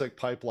AppSec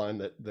pipeline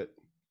that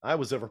I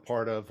was ever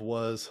part of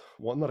was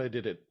one that I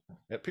did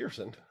at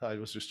Pearson. I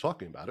was just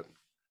talking about it.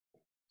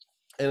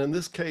 And in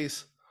this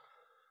case,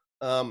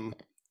 well,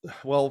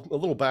 a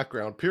little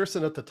background.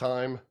 Pearson at the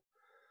time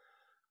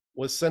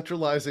was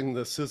centralizing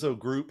the CISO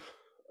group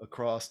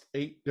across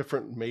 8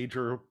 different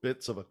major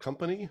bits of a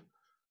company.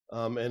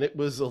 And it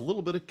was a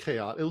little bit of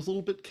chaos. It was a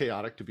little bit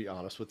chaotic, to be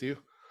honest with you.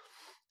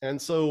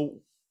 And so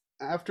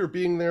after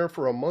being there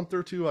for a month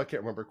or two, I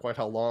can't remember quite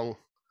how long,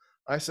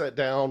 I sat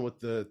down with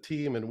the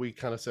team and we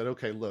kind of said,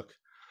 okay, look,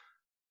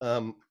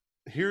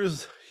 here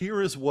is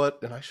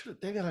what, and I should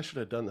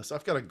have done this.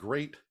 I've got a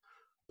great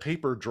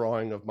paper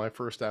drawing of my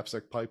first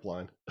AppSec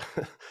pipeline.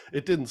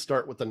 It didn't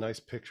start with a nice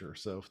picture,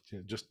 so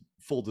just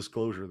full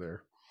disclosure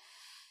there.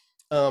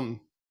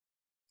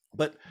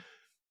 But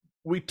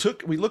we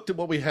looked at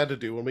what we had to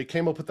do and we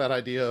came up with that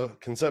idea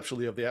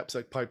conceptually of the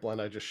AppSec pipeline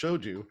I just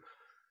showed you.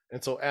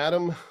 And so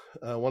Adam,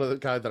 one of the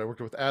guys that I worked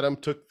with, Adam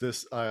took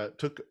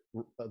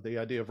the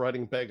idea of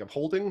writing bag of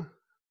holding.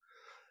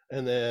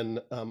 And then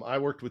I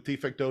worked with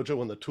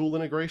DefectDojo on the tool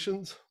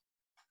integrations.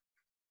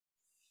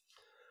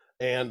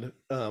 And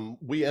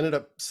we ended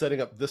up setting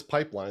up this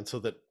pipeline so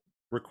that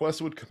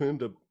requests would come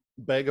into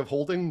bag of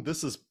holding.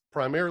 This has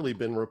primarily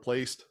been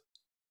replaced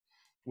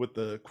with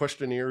the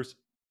questionnaires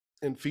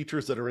and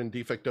features that are in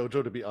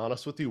DefectDojo, to be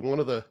honest with you. One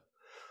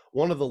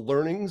of the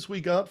learnings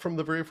we got from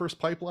the very first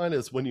pipeline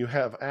is when you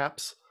have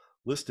apps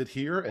listed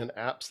here and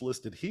apps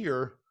listed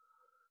here,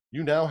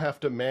 you now have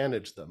to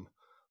manage them.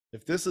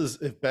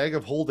 If bag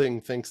of holding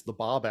thinks the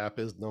Bob app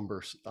is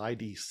number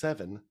ID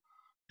 7,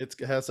 it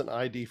has an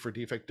ID for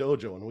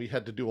DefectDojo, and we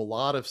had to do a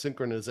lot of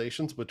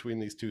synchronizations between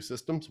these two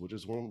systems, which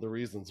is one of the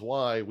reasons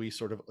why we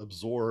sort of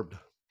absorbed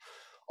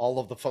all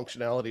of the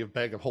functionality of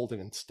bag of holding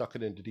and stuck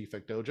it into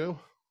DefectDojo.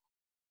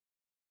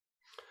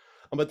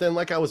 But then,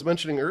 like I was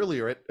mentioning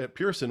earlier, at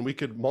Pearson, we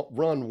could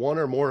run one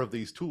or more of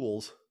these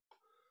tools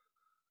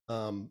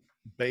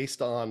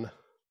based on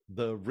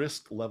the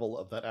risk level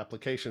of that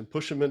application,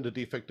 push them into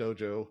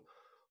DefectDojo,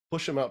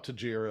 push them out to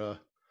Jira.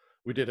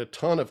 We did a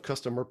ton of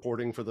custom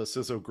reporting for the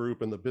CISO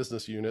group and the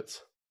business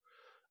units,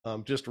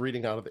 just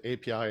reading out of the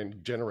API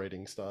and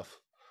generating stuff.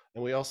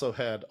 And we also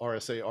had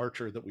RSA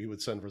Archer that we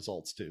would send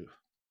results to.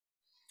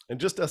 And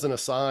just as an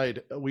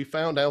aside, we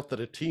found out that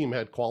a team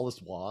had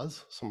Qualys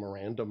WAS, some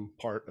random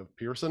part of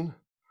Pearson.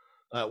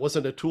 It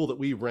wasn't a tool that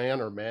we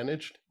ran or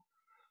managed,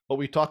 but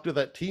we talked to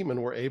that team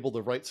and were able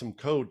to write some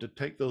code to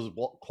take those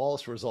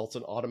Qualys results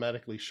and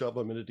automatically shove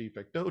them into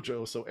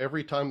DefectDojo. So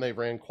every time they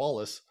ran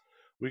Qualys,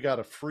 we got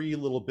a free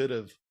little bit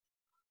of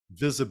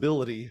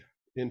visibility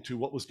into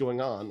what was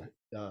going on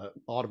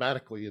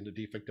automatically into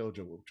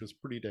DefectDojo, which was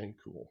pretty dang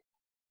cool.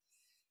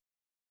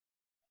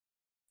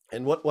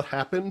 And what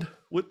happened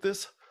with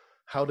this?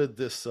 How did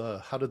this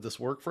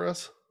work for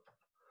us?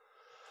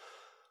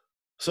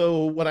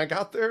 So when I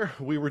got there,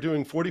 we were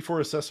doing 44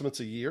 assessments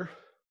a year.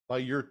 By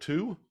year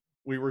 2,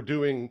 we were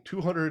doing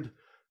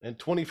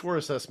 224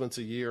 assessments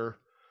a year,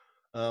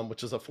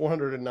 which is a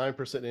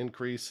 409%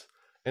 increase.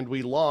 And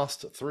we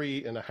lost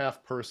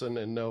 3.5 person,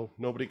 and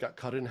nobody got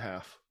cut in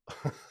half.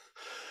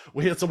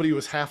 We had somebody who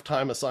was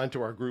half-time assigned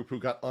to our group who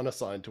got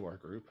unassigned to our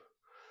group.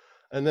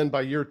 And then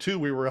by year 2,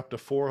 we were up to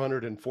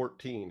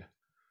 414,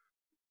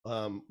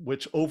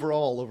 which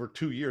overall over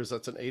 2 years,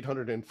 that's an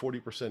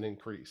 840%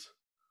 increase,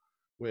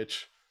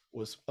 which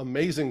was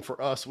amazing for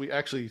us. We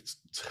actually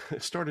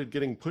started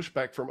getting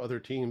pushback from other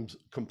teams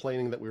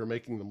complaining that we were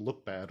making them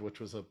look bad, which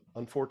was an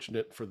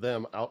unfortunate for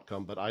them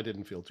outcome, but I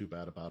didn't feel too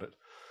bad about it.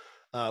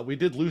 We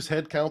did lose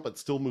headcount, but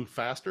still move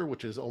faster,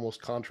 which is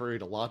almost contrary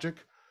to logic.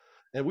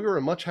 And we were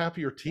a much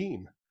happier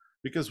team,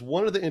 because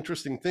one of the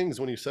interesting things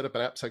when you set up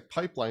an AppSec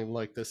pipeline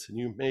like this and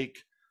you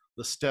make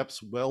the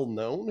steps well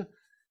known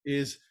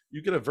is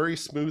you get a very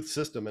smooth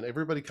system and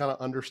everybody kind of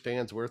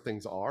understands where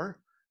things are,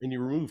 and you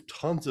remove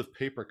tons of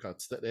paper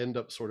cuts that end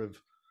up sort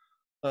of,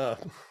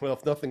 well,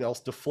 if nothing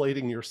else,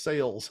 deflating your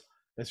sales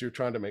as you're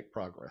trying to make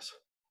progress.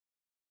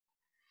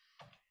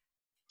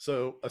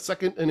 So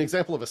an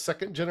example of a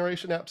second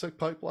generation AppSec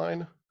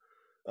pipeline,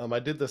 I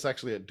did this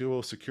actually at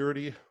Duo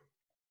Security,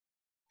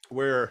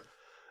 where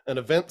an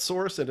event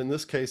source, and in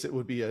this case, it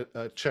would be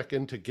a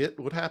check-in to Git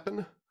would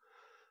happen.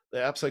 The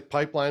AppSec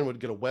pipeline would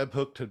get a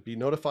webhook to be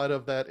notified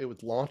of that. It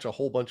would launch a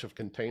whole bunch of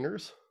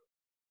containers,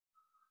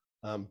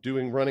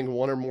 running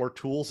one or more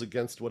tools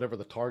against whatever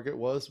the target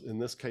was. In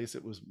this case,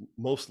 it was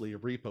mostly a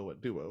repo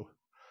at Duo.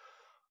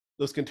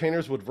 Those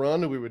containers would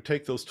run, and we would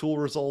take those tool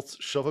results,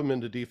 shove them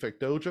into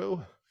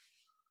DefectDojo,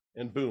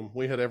 and boom,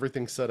 we had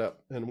everything set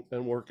up and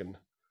working.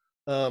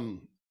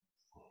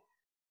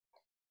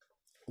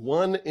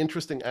 One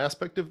interesting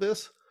aspect of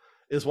this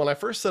is when I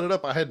first set it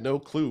up, I had no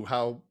clue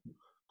how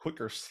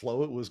quick or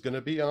slow it was going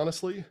to be,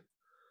 honestly.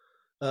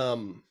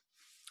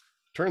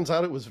 Turns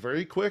out it was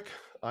very quick.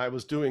 I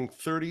was doing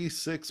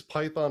 36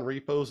 Python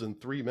repos in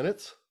 3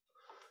 minutes.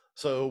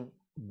 So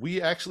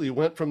we actually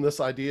went from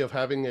this idea of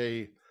having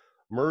a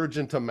merge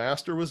into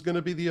master was going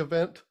to be the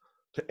event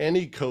to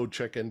any code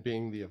check-in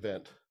being the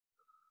event.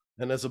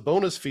 And as a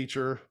bonus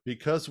feature,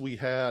 because we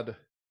had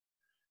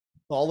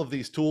all of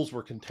these tools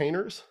were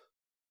containers,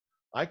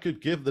 I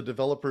could give the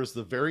developers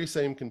the very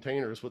same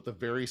containers with the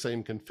very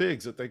same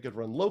configs that they could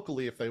run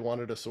locally if they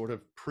wanted to sort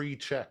of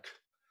pre-check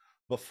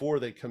before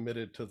they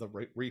committed to the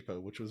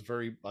repo, which was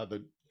very,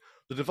 the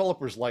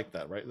developers like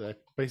that, right? They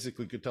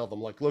basically could tell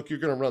them like, look, you're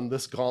going to run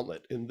this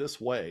gauntlet in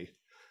this way.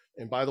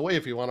 And by the way,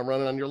 if you want to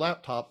run it on your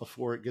laptop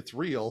before it gets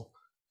real,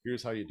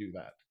 here's how you do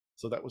that.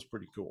 So that was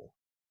pretty cool.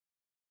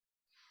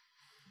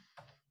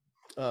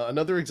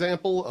 Another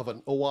example of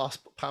an OWASP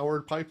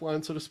powered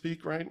pipeline, so to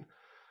speak, right?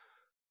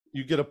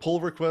 You get a pull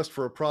request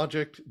for a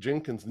project.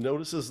 Jenkins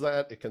notices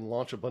that. It can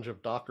launch a bunch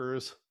of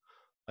Dockers,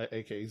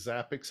 aka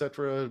Zap,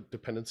 etc.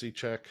 Dependency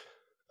check.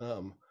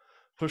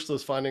 Push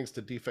those findings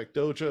to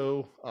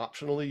DefectDojo.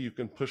 Optionally, you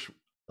can push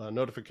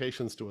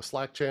notifications to a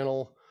Slack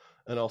channel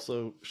and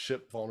also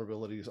ship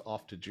vulnerabilities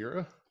off to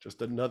Jira.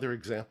 Just another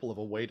example of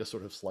a way to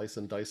sort of slice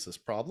and dice this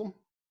problem.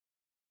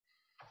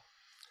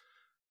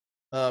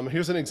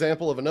 Here's an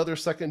example of another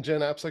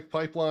second-gen AppSec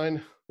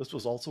pipeline. This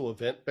was also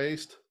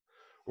event-based,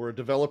 where a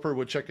developer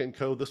would check in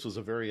code. This was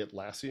a very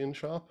Atlassian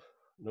shop,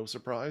 no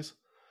surprise.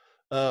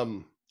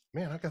 Man,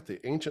 I got the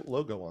ancient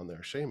logo on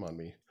there, shame on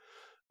me.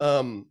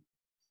 But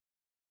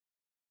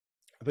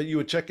you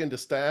would check into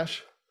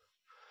Stash,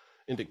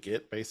 into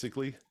Git,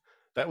 basically.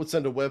 That would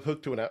send a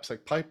webhook to an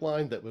AppSec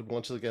pipeline that would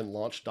once again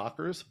launch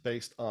Dockers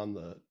based on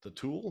the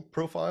tool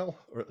profile,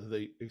 or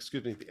the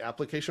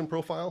application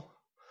profile.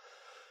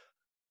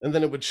 And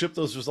then it would ship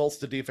those results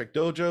to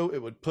DefectDojo. It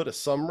would put a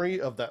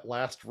summary of that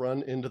last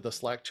run into the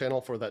Slack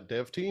channel for that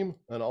dev team,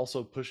 and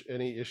also push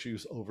any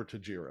issues over to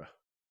Jira.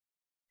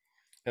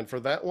 And for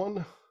that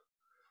one,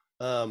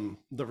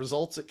 the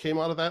results that came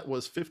out of that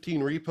was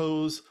 15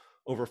 repos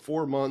over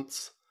 4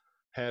 months,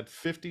 had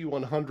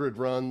 5,100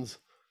 runs,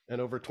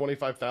 and over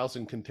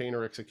 25,000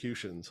 container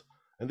executions.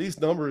 And these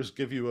numbers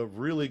give you a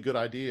really good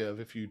idea of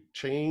if you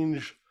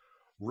change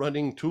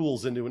running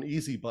tools into an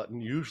easy button,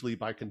 usually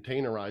by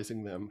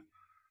containerizing them,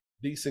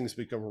 these things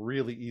become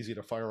really easy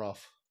to fire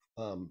off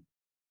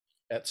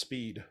at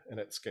speed and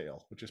at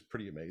scale, which is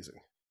pretty amazing.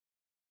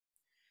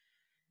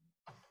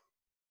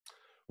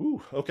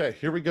 Ooh, okay,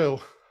 here we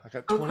go. I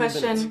got 20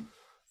 minutes.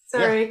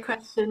 Sorry, yeah.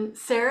 Question.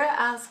 Sarah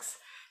asks,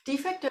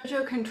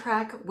 DefectDojo can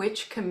track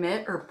which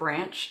commit or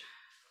branch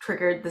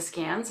triggered the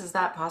scans. Is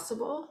that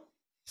possible?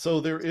 So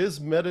there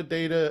is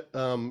metadata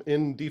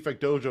in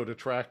DefectDojo to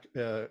track.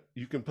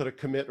 You can put a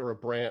commit or a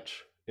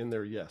branch in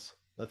there, yes.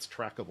 That's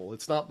trackable.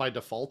 It's not by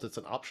default, it's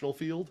an optional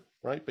field,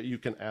 right? But you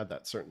can add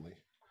that certainly,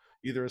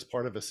 either as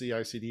part of a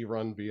CI/CD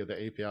run via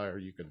the API, or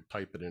you can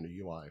type it in a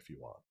UI if you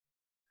want.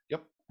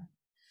 Yep.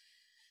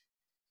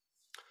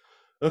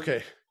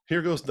 Okay,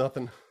 here goes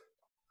nothing.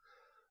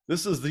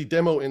 This is the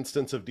demo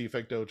instance of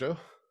DefectDojo.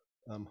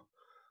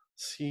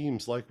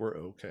 Seems like we're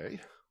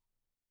okay.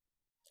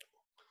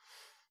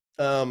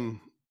 So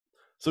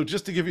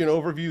just to give you an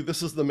overview,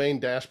 this is the main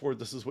dashboard.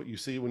 This is what you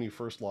see when you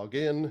first log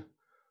in.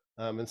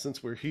 And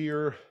since we're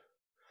here,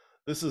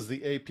 this is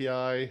the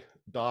API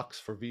docs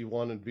for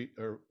V1 and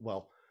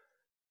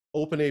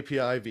Open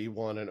API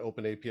V1 and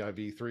Open API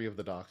V3 of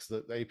the docs.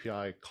 The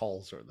API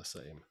calls are the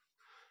same.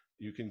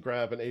 You can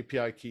grab an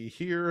API key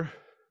here,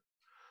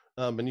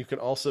 and you can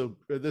also,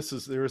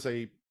 there is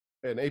an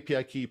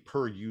API key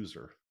per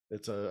user.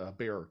 It's a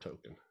bearer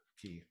token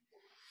key.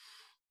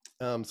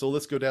 So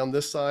let's go down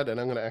this side, and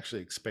I'm going to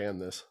actually expand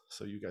this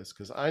so you guys,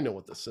 because I know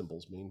what the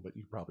symbols mean, but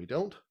you probably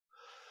don't.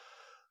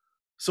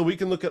 So we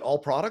can look at all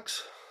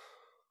products.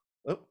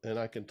 Oh, and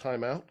I can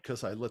time out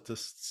because I let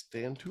this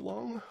stand too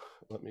long.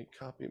 Let me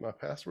copy my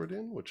password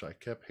in, which I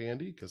kept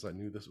handy because I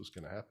knew this was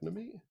going to happen to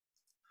me.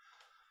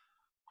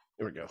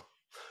 There we go.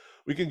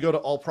 We can go to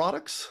all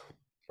products,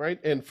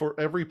 right? And for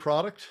every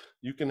product,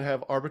 you can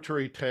have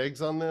arbitrary tags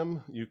on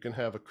them. You can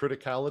have a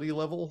criticality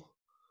level,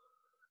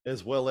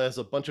 as well as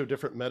a bunch of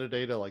different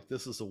metadata, like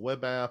this is a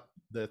web app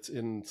that's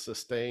in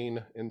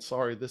sustain. And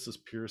sorry, this is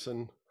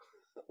Pearson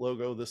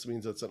logo. This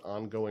means it's an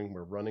ongoing,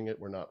 we're running it,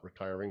 we're not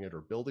retiring it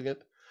or building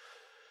it.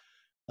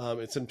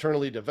 It's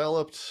internally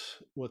developed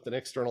with an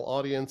external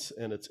audience,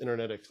 and it's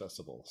internet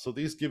accessible. So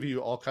these give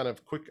you all kind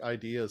of quick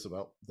ideas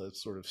about the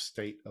sort of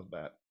state of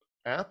that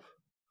app.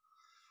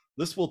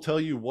 This will tell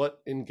you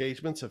what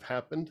engagements have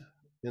happened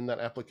in that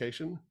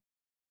application.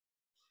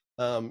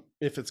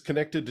 If it's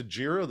connected to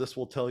Jira, this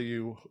will tell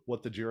you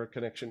what the Jira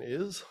connection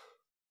is,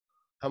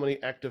 how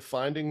many active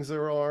findings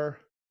there are,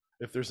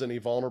 if there's any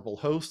vulnerable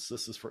hosts.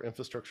 This is for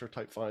infrastructure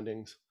type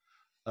findings.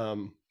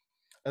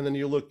 And then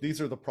you look,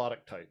 these are the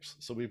product types.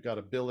 So we've got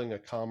a billing, a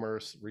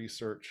commerce,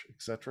 research,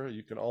 etc.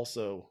 You can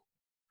also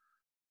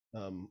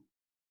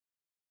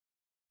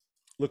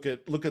look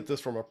at this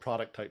from a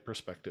product type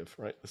perspective,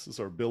 right? This is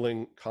our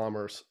billing,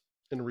 commerce,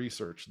 and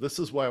research. This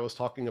is why I was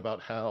talking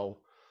about how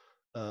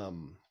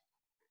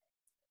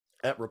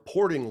at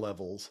reporting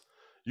levels,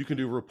 you can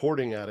do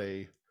reporting at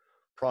a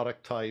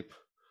product type,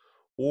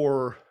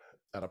 or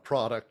at a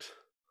product,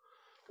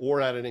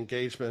 or at an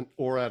engagement,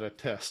 or at a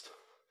test,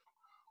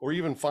 or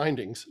even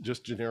findings,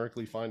 just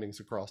generically findings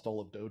across all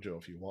of Dojo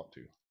if you want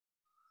to.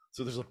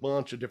 So there's a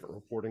bunch of different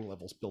reporting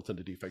levels built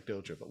into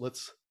DefectDojo, but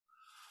let's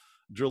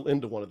drill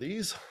into one of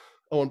these.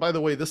 Oh, and by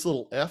the way, this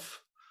little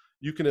F,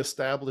 you can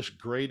establish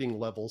grading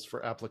levels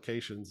for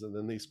applications, and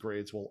then these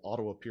grades will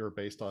auto appear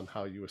based on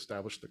how you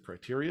establish the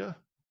criteria.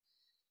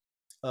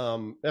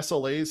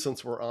 SLAs,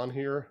 since we're on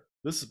here,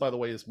 this is, by the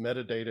way, is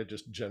metadata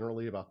just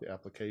generally about the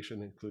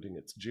application, including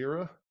its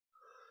JIRA.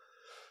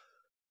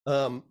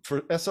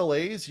 For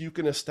SLAs, you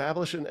can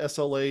establish an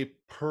SLA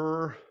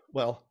per,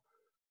 well,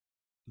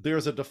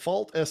 there's a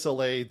default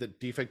SLA that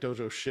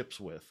DefectDojo ships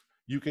with.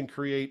 You can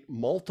create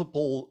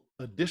multiple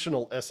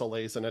additional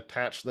SLAs and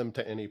attach them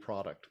to any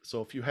product.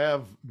 So if you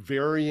have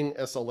varying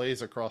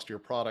SLAs across your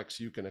products,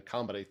 you can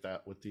accommodate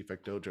that with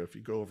DefectDojo. If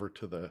you go over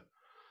to the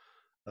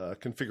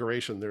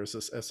configuration, there's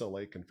this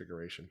SLA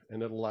configuration,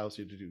 and it allows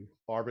you to do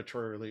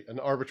an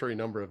arbitrary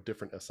number of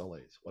different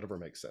SLAs, whatever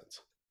makes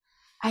sense.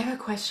 I have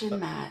a question,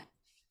 Matt.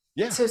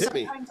 Yeah, So hit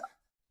me. sometimes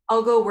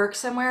I'll go work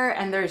somewhere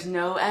and there's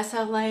no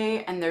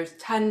SLA and there's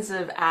tons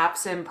of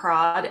apps in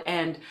prod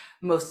and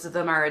most of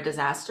them are a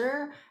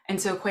disaster.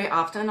 And so quite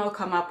often I'll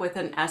come up with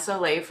an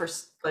SLA for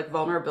like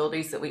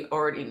vulnerabilities that we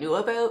already knew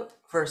about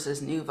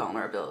versus new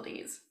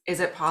vulnerabilities. Is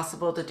it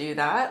possible to do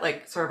that?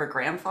 Like sort of a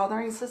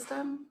grandfathering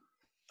system?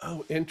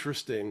 Oh,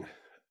 interesting.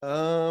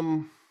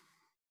 So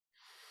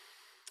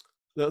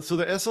the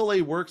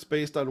SLA works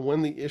based on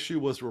when the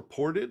issue was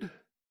reported.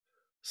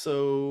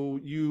 So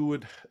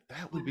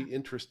that would be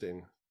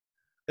interesting.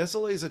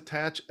 SLAs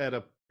attach at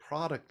a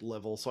product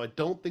level, so I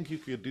don't think you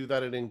could do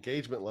that at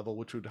engagement level,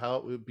 which would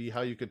be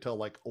how you could tell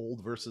like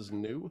old versus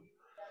new.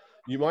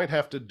 You might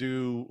have to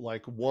do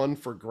like one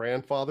for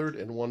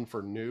grandfathered and one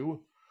for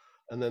new,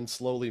 and then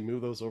slowly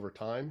move those over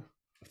time,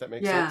 if that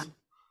makes sense.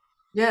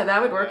 Yeah,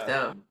 that would work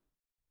though.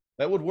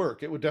 That would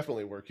work. It would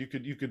definitely work. You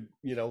could,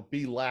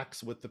 be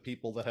lax with the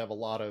people that have a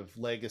lot of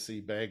legacy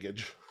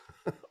baggage,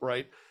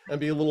 right? And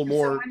be a little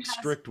more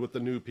strict with the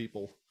new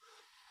people.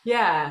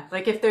 Yeah,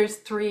 like if there's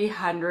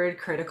 300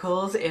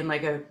 criticals in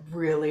like a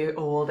really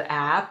old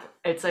app,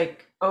 it's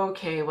like,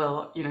 okay,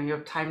 well, you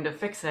have time to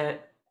fix it,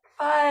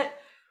 but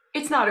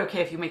it's not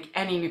okay if you make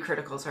any new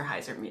criticals or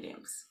highs or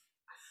mediums.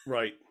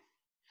 Right.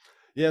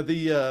 Yeah,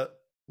 the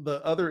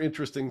other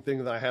interesting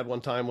thing that I had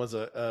one time was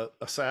a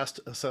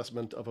SAST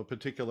assessment of a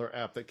particular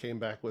app that came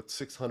back with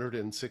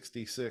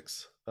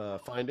 666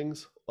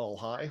 findings, all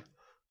high.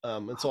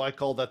 And so I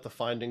call that the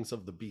findings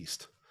of the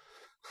beast.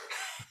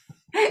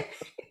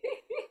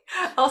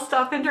 I'll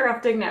stop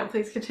interrupting now.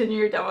 Please continue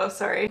your demo.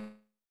 Sorry.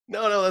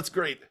 No, that's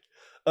great.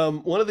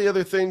 One of the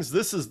other things,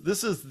 this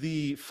is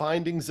the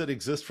findings that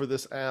exist for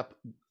this app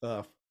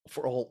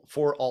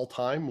for all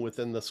time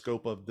within the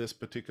scope of this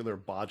particular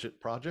budget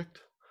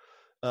project.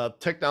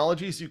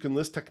 Technologies, you can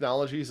list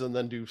technologies and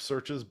then do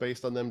searches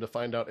based on them to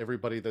find out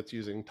everybody that's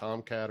using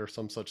Tomcat or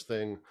some such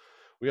thing.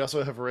 We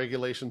also have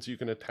regulations you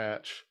can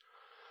attach.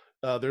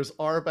 There's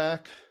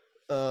RBAC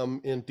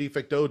in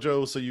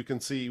DefectDojo, so you can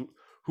see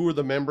who are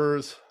the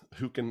members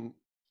who can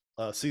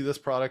see this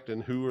product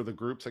and who are the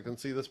groups that can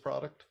see this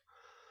product.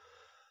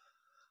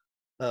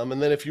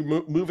 And then if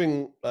you're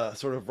moving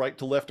sort of right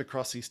to left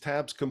across these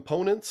tabs,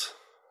 components,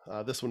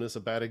 this one is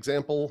a bad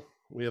example.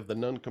 We have the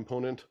none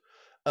component.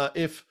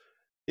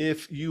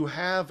 If you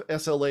have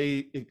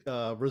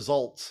SLA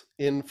results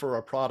in for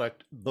a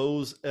product,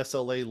 those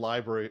SLA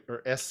library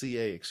or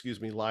SCA,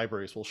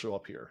 libraries will show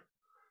up here.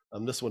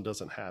 This one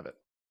doesn't have it.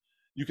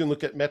 You can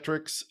look at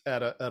metrics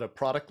at a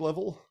product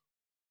level.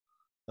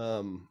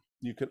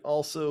 You can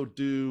also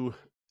do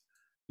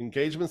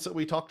engagements that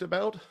we talked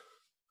about.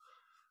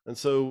 And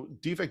so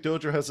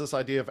DefectDojo has this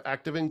idea of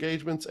active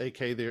engagements,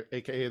 aka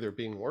they're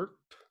being worked.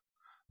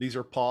 These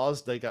are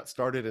paused, they got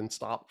started and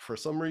stopped for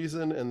some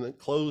reason, and then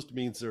closed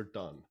means they're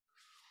done.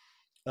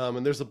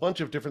 And there's a bunch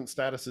of different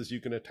statuses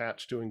you can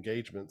attach to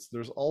engagements.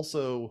 There's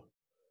also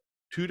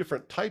two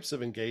different types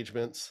of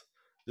engagements,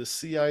 the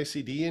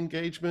CI/CD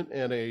engagement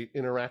and a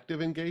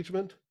interactive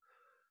engagement.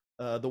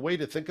 The way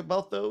to think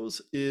about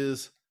those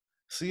is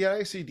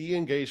CI/CD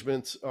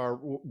engagements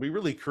we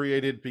really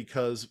created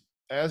because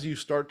as you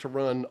start to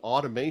run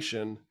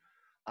automation,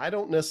 I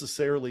don't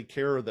necessarily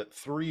care that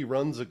 3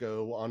 runs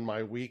ago on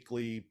my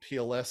weekly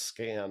TLS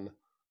scan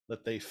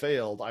that they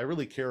failed. I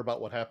really care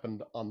about what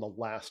happened on the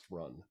last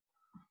run.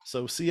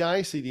 So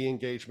CI/CD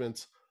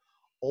engagements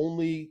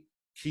only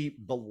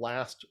keep the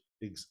last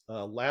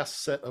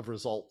set of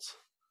results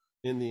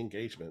in the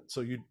engagement.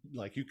 So you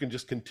can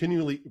just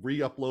continually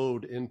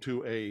re-upload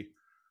into a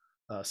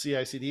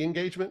CI/CD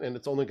engagement, and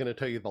it's only going to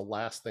tell you the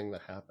last thing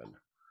that happened.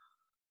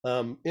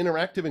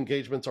 Interactive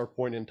engagements are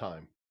point in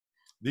time.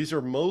 These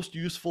are most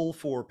useful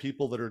for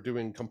people that are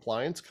doing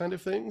compliance kind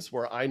of things,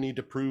 where I need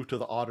to prove to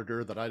the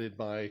auditor that I did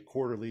my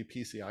quarterly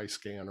PCI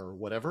scan or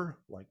whatever,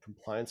 like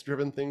compliance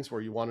driven things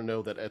where you want to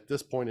know that at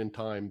this point in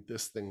time,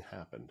 this thing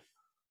happened.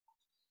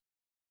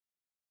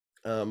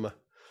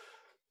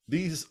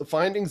 These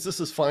findings, this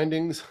is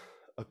findings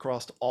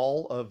across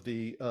all of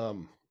the, how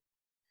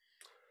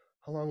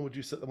long would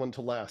you set the one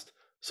to last?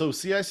 So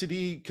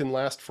CI/CD can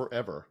last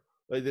forever.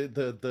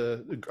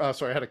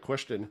 Sorry, I had a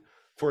question.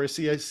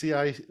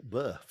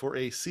 for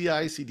a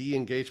CI/CD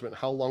engagement,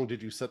 how long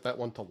did you set that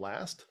one to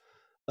last?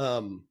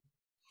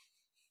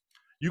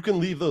 You can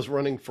leave those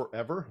running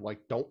forever,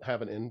 like don't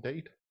have an end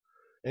date,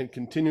 and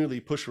continually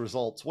push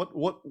results.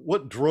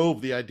 What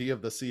drove the idea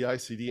of the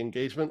CI/CD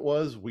engagement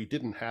was we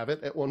didn't have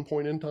it at one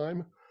point in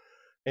time.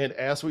 And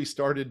as we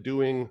started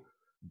doing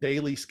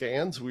daily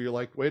scans, we were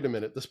like, wait a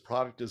minute, this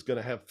product is going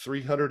to have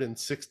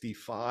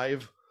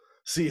 365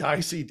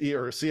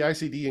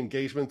 CI/CD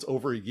engagements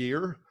over a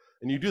year.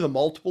 And you do the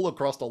multiple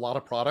across a lot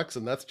of products,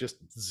 and that's just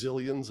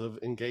zillions of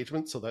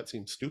engagements. So that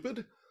seems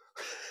stupid.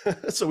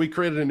 So we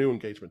created a new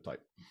engagement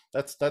type.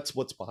 That's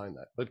what's behind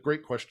that. But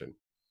great question.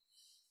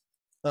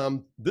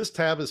 This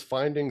tab is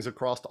findings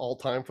across all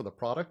time for the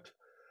product.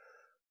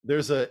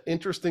 There's an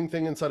interesting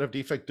thing inside of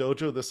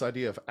DefectDojo, this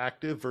idea of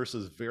active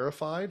versus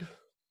verified.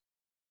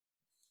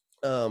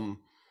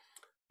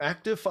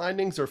 Active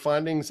findings are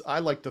findings, I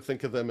like to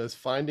think of them as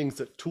findings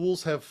that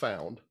tools have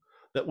found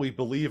that we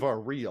believe are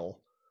real.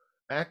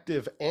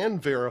 Active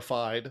and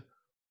verified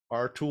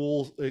are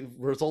tools,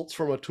 results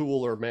from a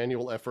tool or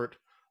manual effort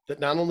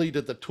that not only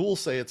did the tool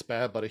say it's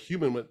bad, but a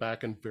human went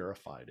back and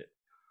verified it.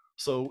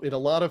 So in a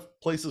lot of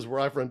places where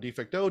I've run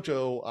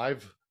DefectDojo,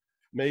 I've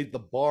made the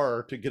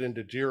bar to get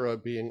into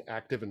Jira being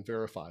active and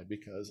verified,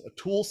 because a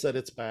tool said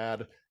it's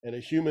bad and a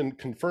human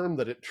confirmed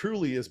that it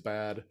truly is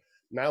bad.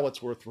 Now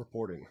it's worth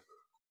reporting.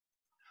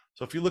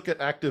 So if you look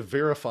at active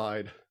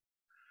verified,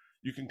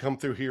 you can come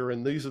through here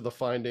and these are the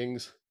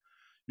findings.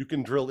 You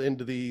can drill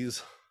into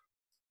these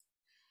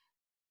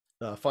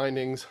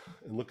findings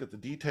and look at the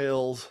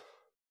details.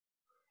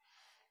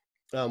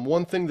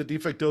 One thing that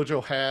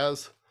DefectDojo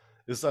has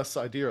is this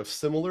idea of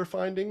similar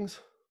findings.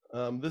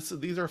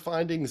 These are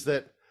findings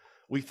that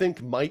we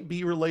think might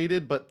be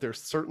related, but they're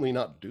certainly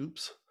not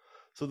dupes.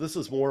 So this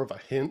is more of a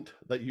hint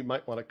that you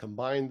might want to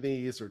combine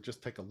these or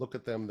just take a look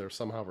at them. They're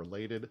somehow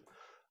related. I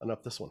don't know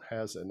if this one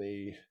has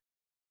any.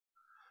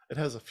 It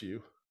has a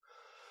few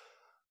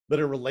that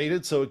are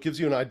related. So it gives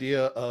you an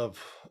idea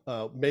of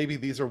maybe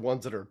these are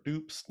ones that are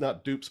dupes,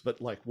 not dupes, but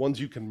like ones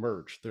you can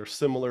merge. They're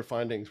similar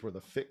findings where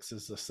the fix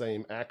is the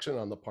same action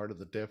on the part of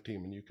the dev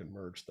team and you can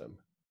merge them.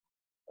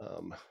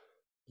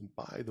 And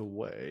by the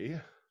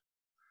way,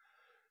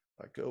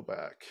 I go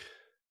back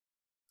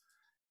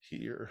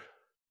here.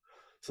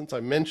 Since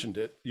I mentioned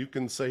it, you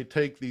can say,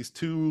 take these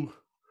two,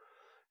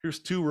 here's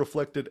two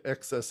reflected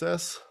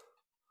XSS.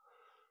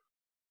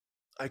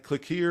 I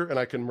click here and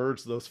I can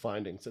merge those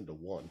findings into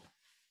one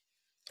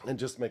and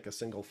just make a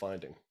single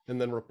finding and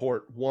then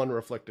report one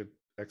reflected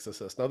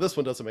XSS. Now this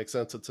one doesn't make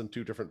sense. It's in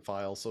two different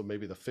files. So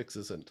maybe the fix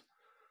isn't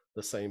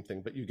the same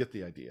thing, but you get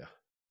the idea.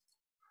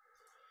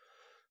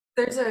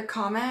 There's a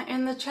comment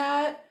in the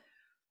chat.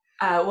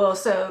 Well,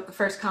 so the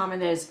first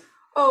comment is,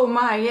 oh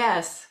my,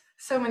 yes,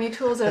 so many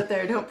tools out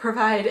there don't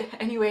provide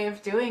any way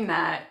of doing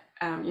that.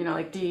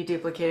 Like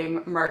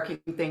deduplicating, marking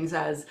things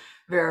as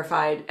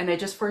verified, and they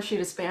just force you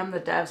to spam the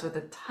devs with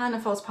a ton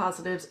of false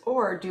positives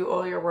or do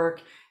all your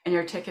work in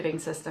your ticketing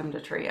system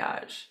to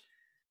triage.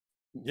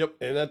 Yep,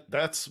 and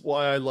that's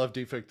why I love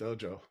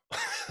DefectDojo.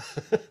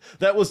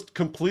 That was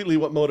completely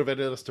what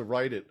motivated us to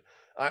write it.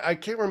 I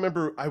can't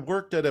remember, I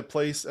worked at a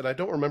place and I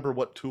don't remember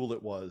what tool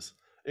it was.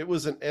 It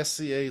was an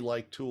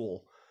SCA-like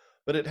tool,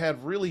 but it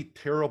had really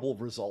terrible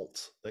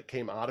results that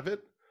came out of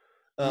it.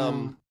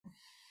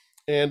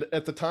 And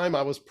at the time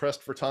I was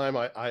pressed for time.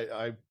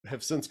 I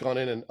have since gone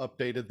in and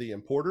updated the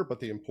importer, but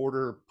the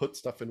importer put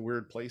stuff in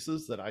weird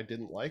places that I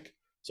didn't like.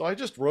 So I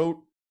just wrote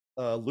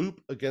a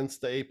loop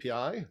against the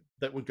API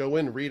that would go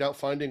in, read out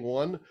finding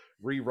one,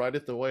 rewrite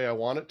it the way I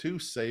want it to,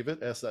 save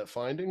it as that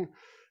finding,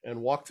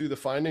 and walk through the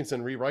findings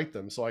and rewrite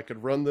them. So I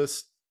could run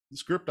this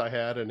script I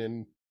had, and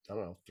in, I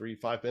don't know,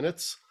 3-5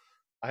 minutes,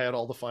 I had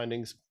all the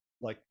findings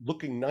like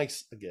looking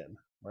nice again,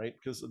 right?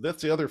 Because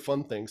that's the other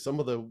fun thing. Some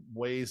of the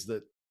ways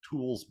that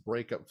tools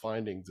break up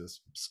findings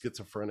is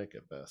schizophrenic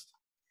at best.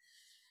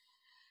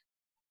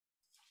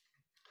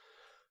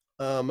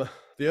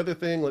 The other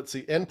thing, let's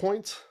see,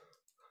 endpoints.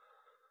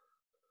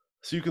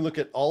 So you can look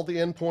at all the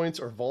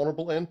endpoints or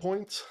vulnerable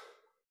endpoints.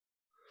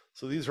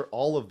 So these are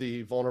all of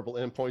the vulnerable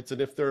endpoints,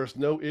 and if there's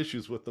no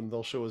issues with them,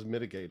 they'll show as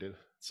mitigated.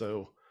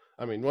 So,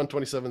 I mean,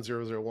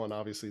 127.0.0.1,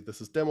 obviously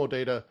this is demo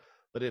data,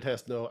 but it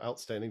has no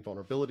outstanding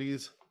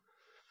vulnerabilities.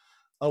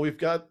 We've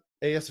got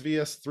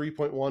ASVS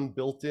 3.1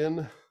 built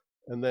in,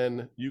 and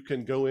then you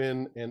can go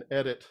in and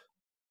edit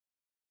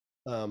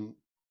the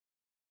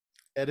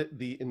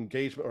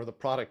engagement or the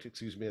product,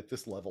 excuse me, at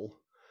this level.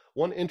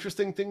 One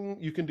interesting thing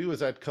you can do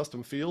is add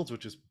custom fields,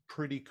 which is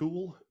pretty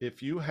cool.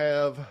 If you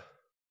have,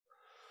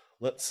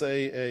 let's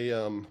say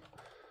a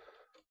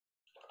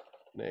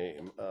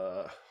name,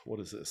 what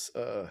is this?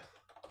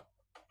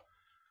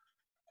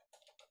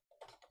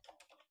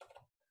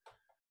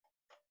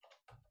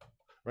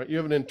 Right, you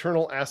have an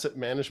internal asset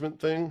management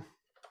thing,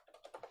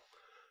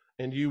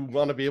 and you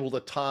want to be able to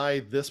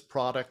tie this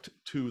product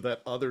to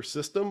that other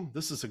system.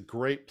 This is a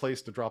great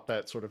place to drop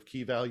that sort of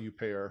key value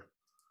pair.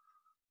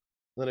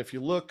 Then if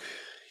you look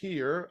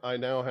here, I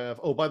now have,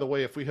 oh, by the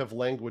way, if we have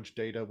language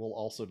data, we'll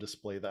also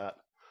display that.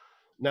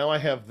 Now I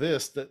have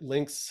this that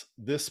links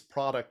this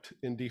product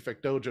in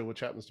DefectDojo, which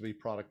happens to be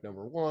product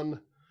number 1,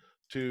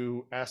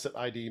 to asset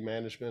ID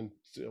management,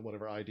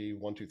 whatever ID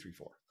 1, 2, 3,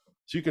 4.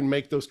 So you can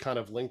make those kind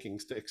of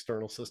linkings to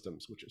external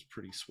systems, which is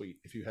pretty sweet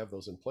if you have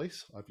those in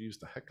place. I've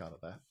used the heck out of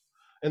that.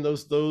 And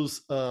those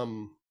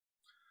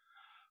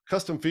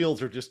custom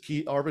fields are just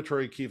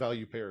arbitrary key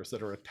value pairs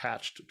that are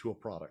attached to a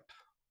product.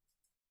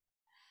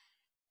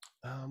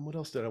 What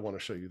else did I want to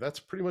show you? That's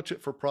pretty much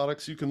it for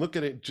products. You can look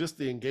at it, just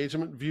the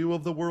engagement view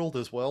of the world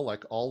as well,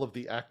 like all of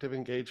the active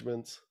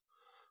engagements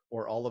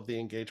or all of the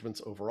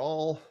engagements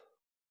overall.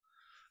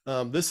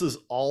 This is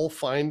all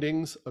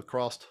findings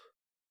across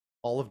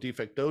all of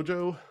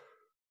DefectDojo.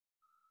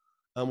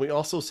 We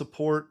also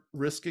support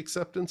risk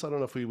acceptance. I don't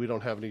know if we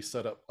don't have any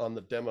set up on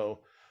the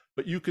demo,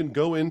 but you can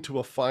go into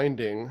a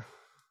finding.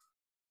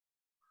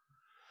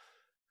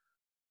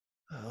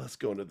 Let's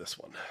go into this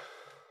one.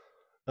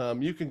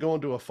 You can go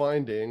into a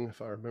finding,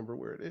 if I remember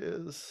where it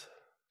is,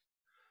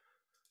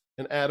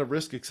 and add a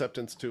risk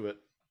acceptance to it.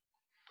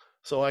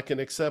 So I can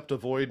accept,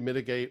 avoid,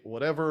 mitigate,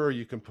 whatever.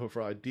 You can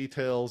provide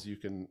details. You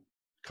can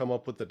come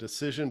up with a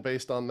decision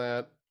based on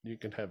that. You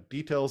can have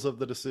details of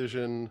the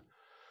decision.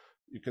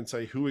 You can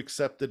say who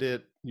accepted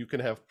it. You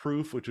can have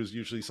proof, which is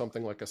usually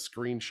something like a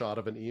screenshot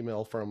of an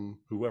email from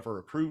whoever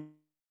approved.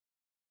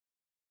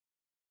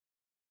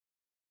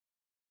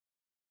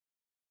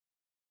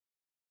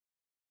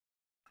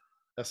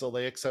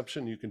 SLA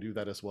exception, you can do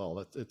that as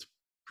well. It's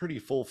pretty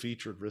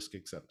full-featured risk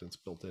acceptance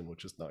built in,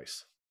 which is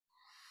nice.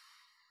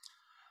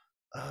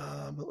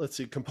 Let's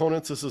see,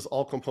 components. This is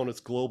all components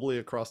globally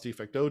across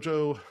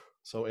DefectDojo.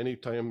 So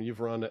anytime you've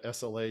run an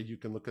SLA, you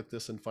can look at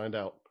this and find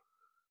out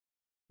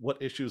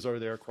what issues are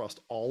there across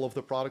all of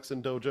the products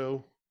in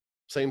Dojo.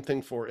 Same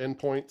thing for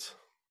endpoints,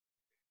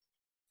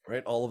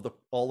 right? All of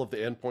the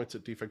endpoints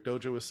that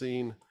DefectDojo is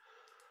seeing.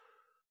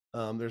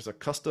 There's a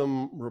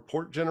custom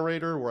report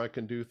generator where I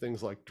can do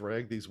things like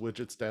drag these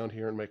widgets down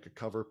here and make a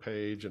cover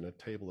page and a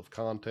table of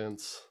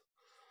contents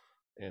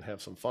and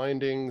have some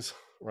findings,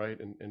 right?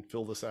 And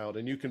fill this out.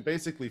 And you can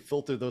basically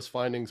filter those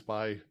findings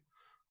by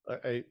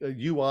a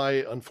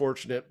UI,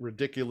 unfortunate,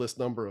 ridiculous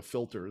number of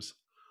filters.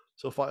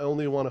 So if I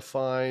only want to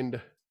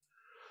find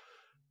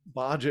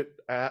budget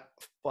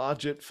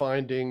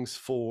findings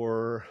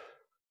for,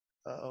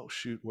 oh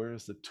shoot, where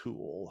is the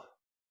tool?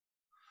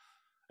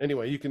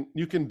 Anyway, you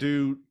can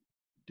do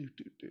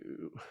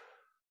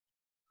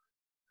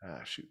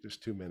shoot, there's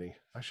too many.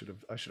 I should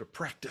have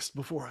practiced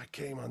before I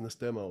came on this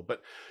demo,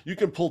 but you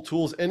can pull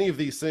tools, any of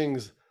these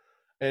things,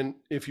 and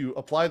if you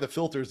apply the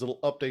filters, it'll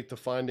update the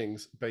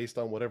findings based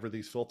on whatever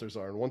these filters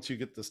are. And once you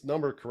get this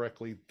number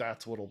correctly,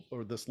 that's what'll,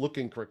 or this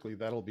looking correctly,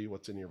 that'll be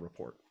what's in your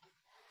report.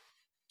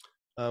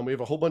 We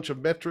have a whole bunch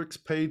of metrics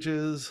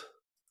pages.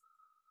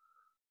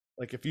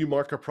 Like if you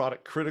mark a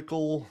product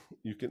critical,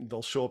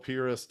 they'll show up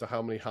here as to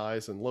how many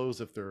highs and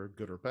lows, if they're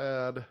good or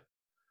bad.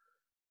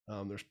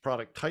 There's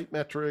product type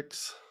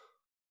metrics.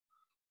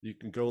 You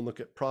can go and look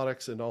at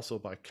products and also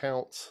by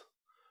counts.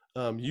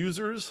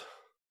 Users.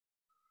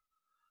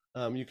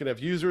 You can have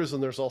users,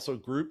 and there's also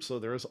groups. So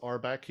there's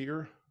RBAC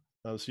here.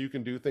 So you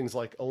can do things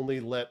like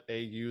only let a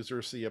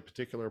user see a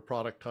particular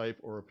product type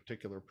or a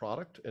particular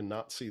product and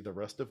not see the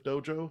rest of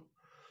Dojo.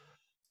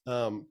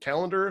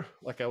 Calendar,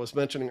 like I was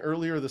mentioning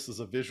earlier, this is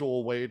a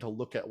visual way to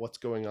look at what's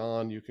going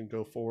on. You can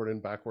go forward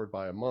and backward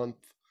by a month.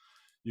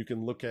 You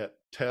can look at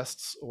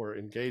tests or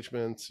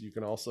engagements. You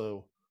can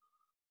also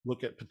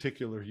look at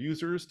particular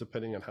users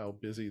depending on how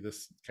busy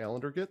this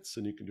calendar gets,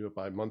 and you can do it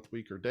by month,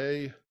 week, or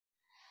day.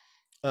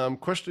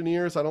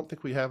 Questionnaires, I don't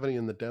think we have any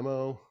in the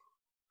demo.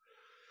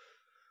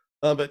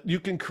 But you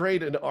can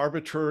create an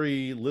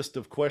arbitrary list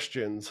of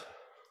questions,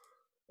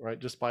 right?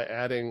 Just by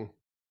adding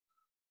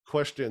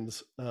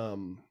questions,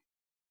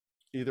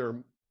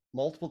 either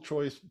multiple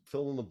choice,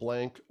 fill in the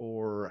blank,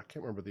 or I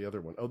can't remember the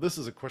other one. Oh, this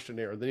is a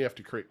questionnaire. Then you have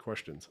to create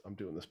questions. I'm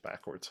doing this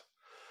backwards.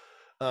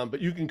 But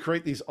you can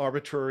create these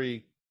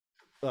arbitrary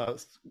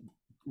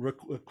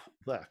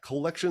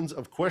collections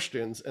of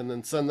questions and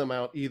then send them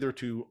out either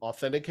to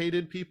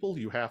authenticated people.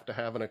 You have to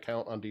have an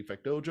account on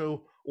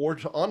DefectDojo, or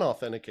to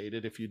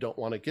unauthenticated. If you don't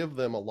want to give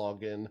them a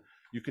login,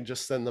 you can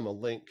just send them a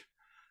link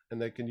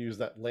and they can use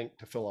that link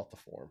to fill out the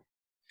form.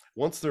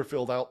 Once they're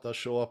filled out, they'll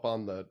show up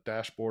on the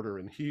dashboard or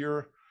in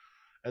here,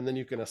 and then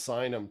you can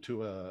assign them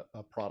to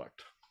a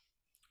product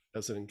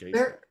as an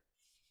engagement.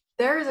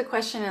 There is a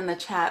question in the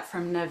chat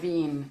from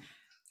Naveen.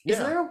 Is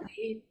Yeah. there a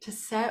way to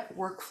set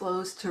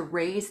workflows to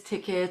raise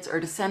tickets or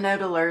to send out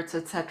alerts,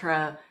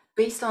 etc.,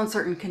 based on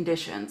certain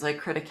conditions like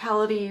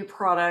criticality,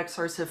 product,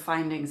 source of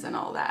findings, and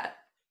all that?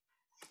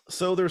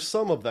 So there's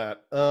some of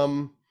that.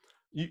 I'm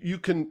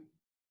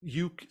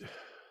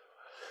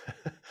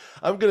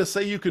going to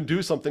say you can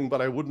do something,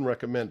 but I wouldn't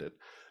recommend it.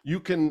 You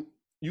can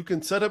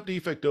set up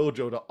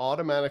DefectDojo to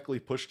automatically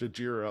push to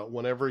Jira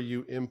whenever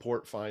you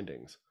import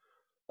findings.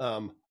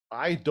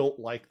 I don't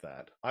like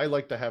that. I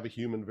like to have a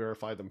human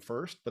verify them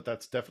first, but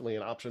that's definitely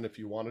an option if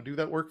you want to do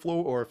that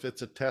workflow, or if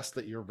it's a test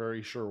that you're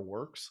very sure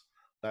works,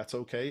 that's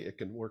okay. It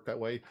can work that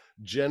way.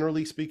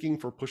 Generally speaking,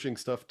 for pushing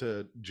stuff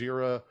to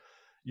Jira,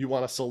 you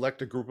want to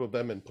select a group of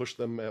them and push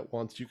them at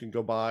once, you can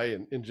go by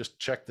and just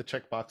check the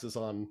checkboxes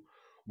on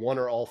one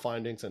or all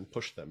findings and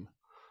push them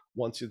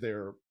once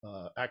they're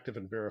active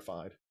and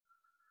verified.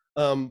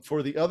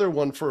 For the other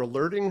one, for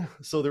alerting,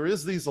 so there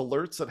is these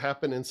alerts that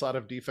happen inside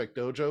of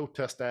DefectDojo,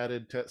 test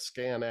added, test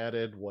scan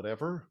added,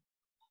 whatever.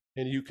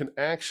 And you can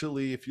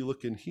actually, if you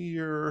look in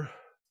here,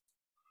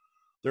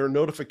 there are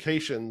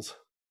notifications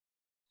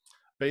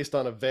based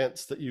on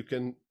events that you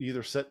can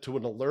either set to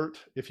an alert.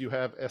 If you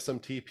have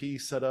SMTP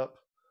set up,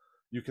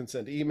 you can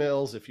send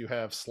emails. If you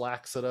have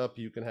Slack set up,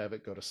 you can have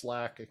it go to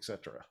Slack,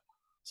 etc.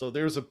 So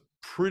there's a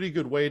pretty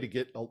good way to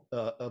get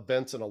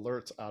events and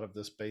alerts out of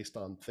this based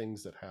on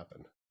things that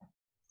happen.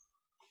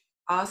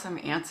 Awesome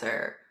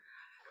answer.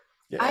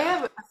 Yeah.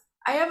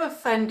 I have a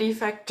fun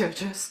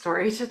DefectDojo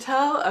story to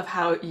tell of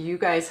how you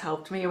guys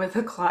helped me with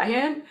a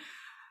client.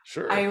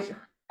 Sure.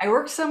 I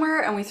worked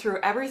somewhere and we threw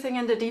everything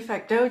into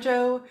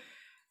DefectDojo,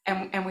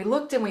 and we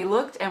looked and we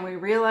looked and we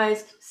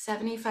realized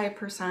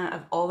 75%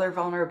 of all their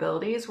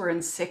vulnerabilities were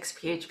in 6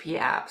 PHP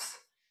apps.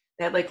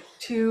 They had like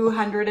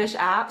 200-ish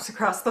apps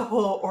across the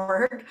whole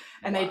org,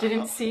 and they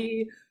didn't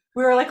see.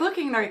 We were like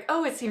looking, they're like,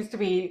 oh, it seems to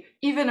be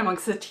even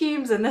amongst the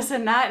teams and this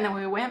and that. And then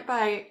we went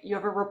by, you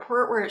have a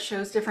report where it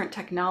shows different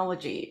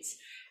technologies.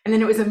 And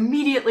then it was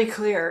immediately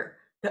clear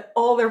that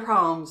all their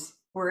problems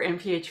were in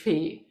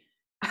PHP.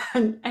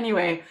 And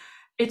anyway,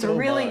 it's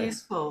really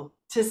useful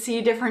to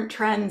see different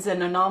trends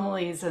and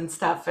anomalies and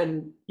stuff.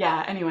 And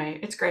yeah, anyway,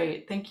 it's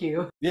great. Thank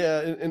you.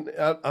 Yeah, and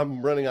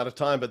I'm running out of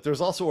time, but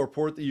there's also a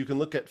report that you can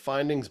look at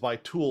findings by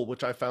tool,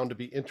 which I found to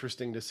be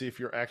interesting to see if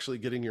you're actually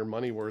getting your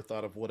money worth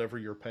out of whatever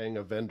you're paying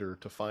a vendor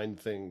to find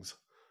things,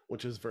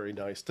 which is very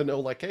nice to know,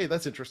 like, hey,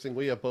 that's interesting.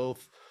 We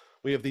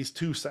have these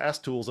 2 SaaS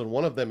tools, and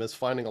one of them is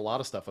finding a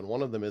lot of stuff and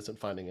one of them isn't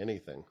finding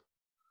anything.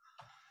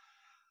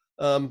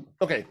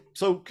 Okay,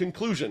 so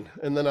conclusion,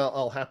 and then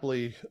I'll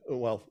happily,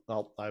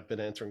 I've been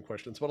answering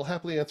questions, but I'll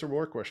happily answer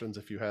more questions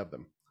if you have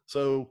them.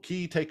 So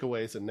key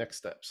takeaways and next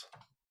steps.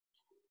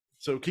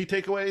 So key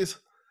takeaways,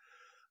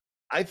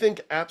 I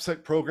think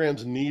AppSec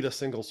programs need a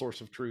single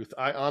source of truth.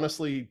 I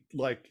honestly,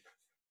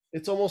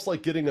 it's almost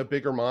like getting a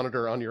bigger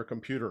monitor on your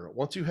computer.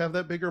 Once you have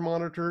that bigger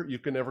monitor, you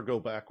can never go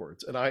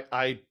backwards. And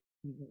I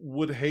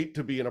would hate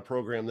to be in a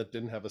program that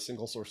didn't have a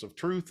single source of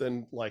truth.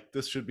 And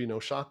this should be no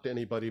shock to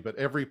anybody, but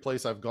every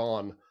place I've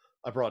gone,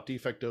 I brought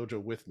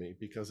DefectDojo with me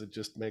because it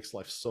just makes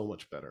life so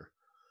much better.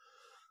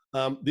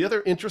 The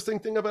other interesting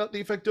thing about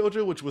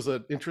DefectDojo, which was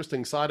an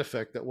interesting side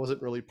effect that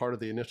wasn't really part of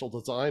the initial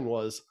design,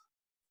 was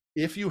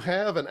if you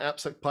have an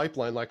AppSec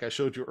pipeline like I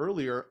showed you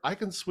earlier, I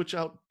can switch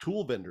out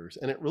tool vendors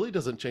and it really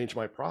doesn't change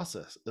my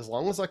process. As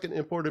long as I can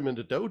import them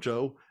into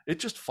Dojo, it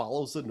just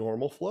follows the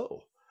normal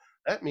flow.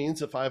 That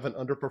means if I have an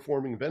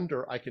underperforming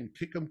vendor, I can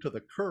kick them to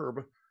the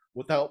curb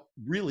without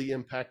really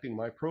impacting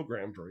my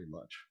program very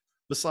much,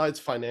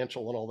 besides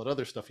financial and all that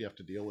other stuff you have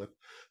to deal with.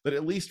 But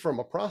at least from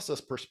a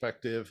process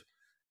perspective,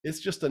 it's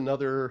just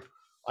another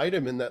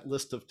item in that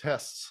list of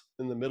tests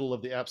in the middle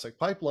of the AppSec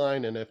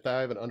pipeline. And if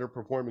I have an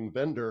underperforming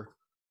vendor,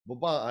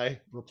 bye-bye,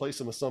 replace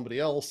them with somebody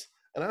else,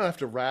 and I don't have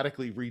to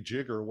radically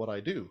rejigger what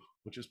I do,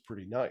 which is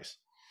pretty nice.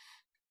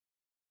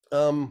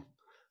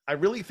 I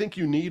really think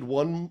you need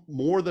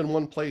more than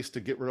one place to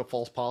get rid of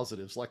false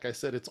positives. Like I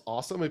said, it's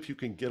awesome if you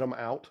can get them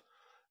out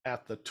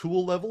at the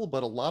tool level,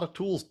 but a lot of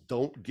tools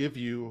don't give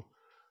you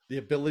the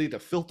ability to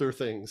filter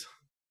things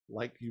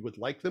like you would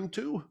like them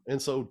to.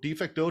 And so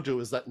DefectDojo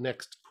is that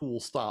next cool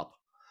stop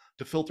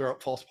to filter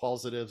out false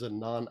positives and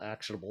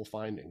non-actionable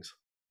findings.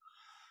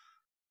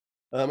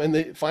 And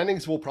the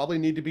findings will probably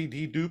need to be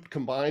deduped,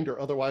 combined, or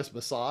otherwise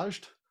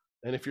massaged.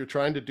 And if you're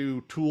trying to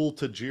do tool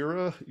to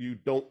Jira, you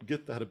don't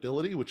get that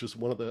ability, which is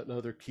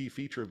another key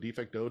feature of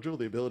DefectDojo,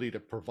 the ability to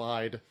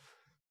provide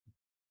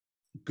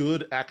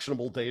good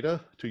actionable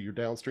data to your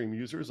downstream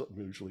users,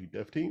 usually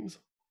dev teams.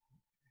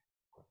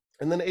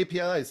 And then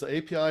APIs. The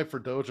API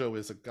for Dojo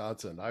is a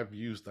godsend. I've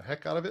used the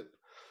heck out of it.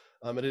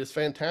 And it is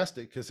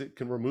fantastic because it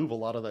can remove a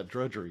lot of that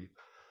drudgery.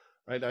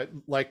 Right?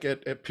 Like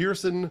at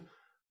Pearson,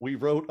 we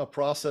wrote a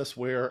process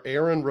where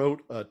Aaron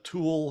wrote a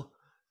tool,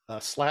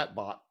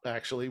 Slatbot,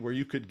 actually, where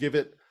you could give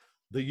it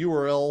the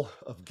URL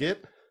of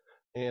Git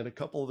and a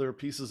couple of their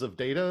pieces of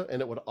data, and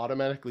it would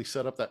automatically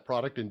set up that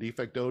product in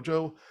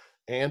DefectDojo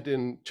and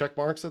in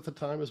checkmarks at the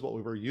time is what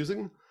we were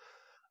using.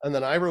 And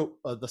then I wrote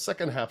the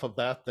second half of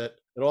that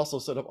it also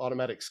set up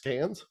automatic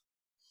scans.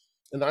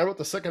 And I wrote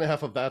the second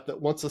half of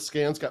that once the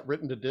scans got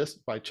written to disk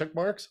by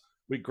checkmarks,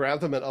 we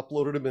grabbed them and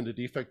uploaded them into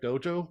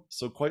DefectDojo.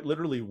 So quite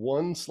literally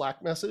one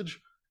Slack message,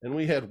 and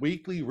we had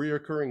weekly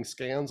reoccurring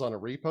scans on a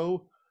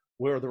repo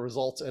where the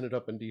results ended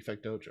up in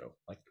DefectDojo.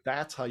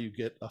 That's how you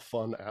get a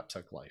fun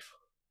AppSec life.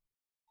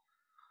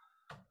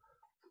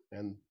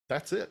 And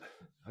that's it.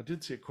 I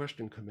did see a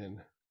question come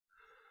in.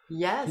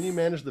 Yes. Can you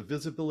manage the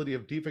visibility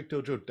of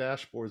DefectDojo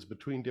dashboards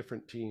between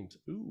different teams?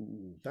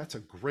 Ooh, that's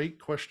a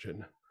great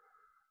question.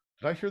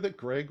 Did I hear that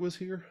Greg was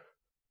here?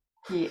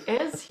 He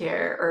is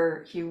here,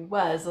 or he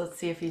was. Let's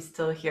see if he's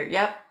still here.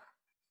 Yep.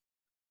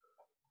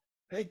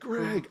 Hey,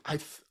 Greg,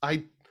 I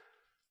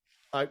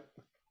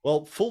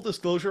Well, full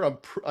disclosure,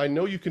 I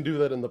know you can do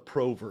that in the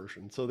Pro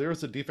version. So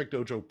there's a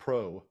DefectDojo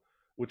Pro,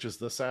 which is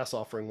the SaaS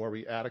offering where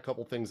we add a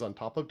couple things on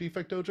top of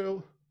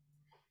DefectDojo.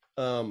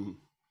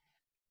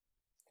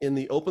 In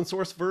the open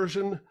source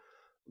version,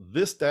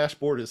 this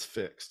dashboard is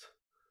fixed.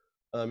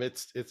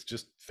 It's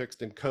just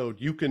fixed in code.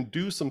 You can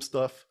do some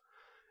stuff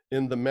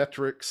in the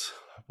metrics.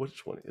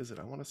 Which one is it?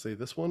 I want to say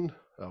this one.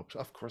 Oh,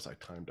 of course I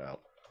timed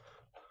out.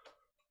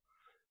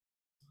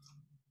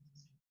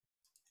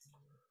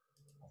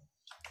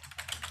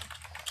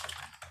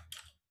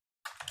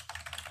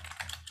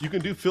 You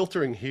can do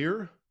filtering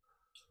here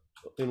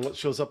in what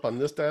shows up on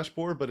this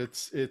dashboard, but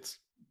it's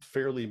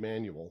fairly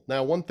manual.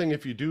 Now, one thing,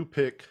 if you do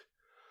pick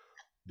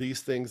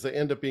these things, they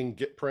end up being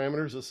Git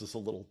parameters. This is a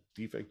little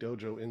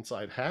DefectDojo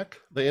inside hack.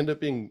 They end up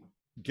being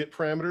Git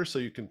parameters, so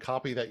you can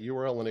copy that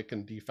URL and it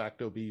can de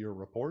facto be your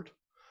report.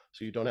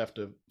 So you don't have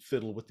to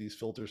fiddle with these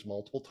filters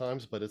multiple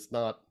times, but it's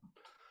not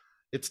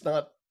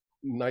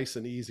nice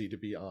and easy, to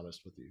be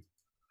honest with you.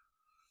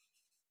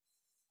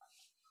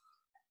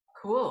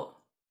 Cool.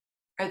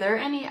 Are there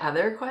any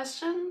other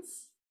questions?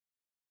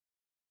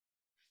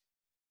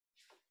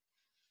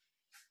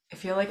 I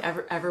feel like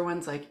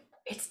everyone's like,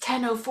 it's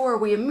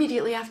 10:04, we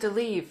immediately have to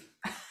leave.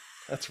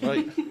 That's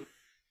right.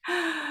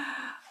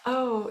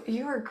 Oh,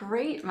 you were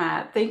great,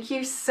 Matt. Thank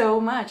you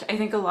so much. I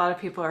think a lot of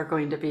people are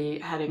going to be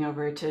heading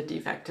over to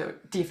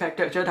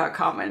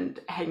DefectDojo.com and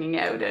hanging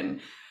out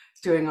and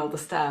doing all the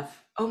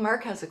stuff. Oh,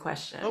 Mark has a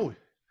question. Oh,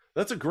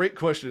 that's a great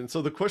question.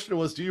 So the question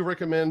was, do you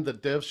recommend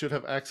that devs should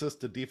have access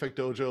to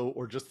DefectDojo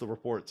or just the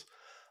reports?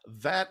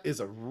 That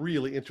is a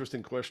really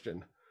interesting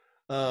question.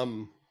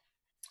 I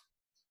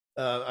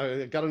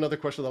got another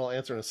question that I'll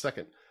answer in a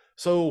second.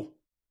 So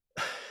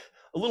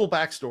a little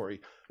backstory.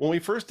 When we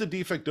first did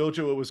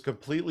DefectDojo, it was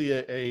completely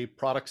a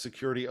product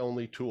security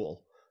only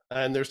tool.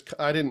 And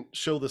I didn't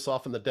show this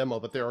off in the demo,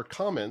 but there are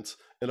comments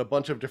in a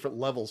bunch of different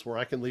levels where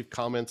I can leave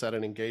comments at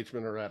an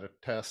engagement or at a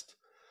test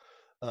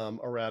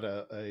or at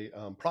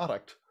a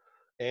product.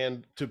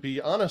 And to be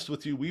honest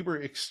with you, we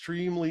were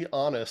extremely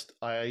honest,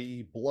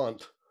 i.e.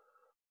 blunt,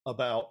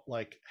 about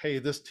like, hey,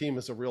 this team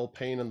is a real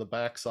pain in the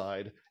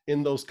backside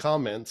in those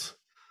comments.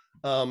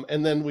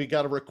 And then we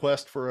got a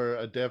request for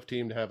a dev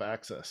team to have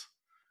access.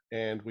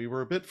 And we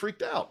were a bit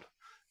freaked out.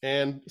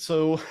 And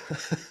so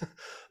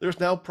there's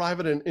now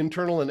private and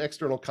internal and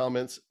external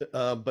comments,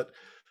 but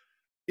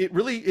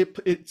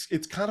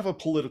it's kind of a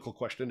political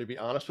question, to be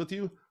honest with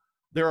you.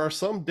 There are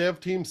some dev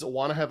teams that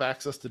want to have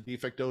access to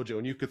DefectDojo,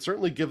 and you could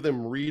certainly give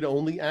them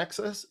read-only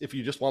access if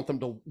you just want them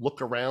to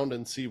look around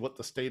and see what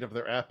the state of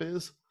their app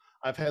is.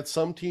 I've had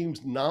some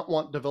teams not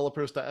want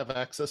developers to have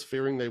access,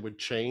 fearing they would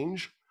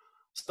change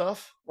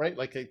stuff, right?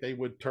 Like they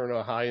would turn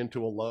a high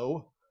into a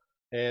low.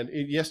 And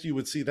yes, you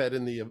would see that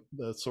in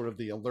the sort of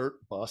the alert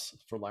bus,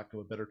 for lack of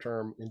a better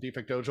term, in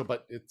DefectDojo,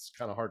 but it's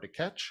kind of hard to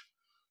catch.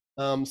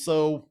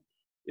 So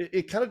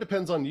it kind of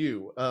depends on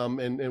you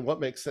and what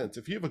makes sense.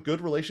 If you have a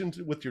good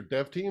relationship with your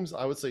dev teams,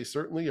 I would say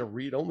certainly a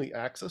read-only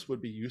access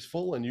would be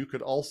useful. And you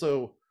could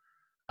also,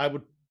 I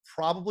would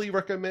probably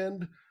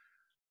recommend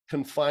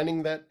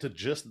confining that to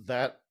just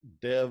that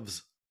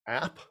dev's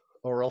app,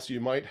 or else you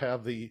might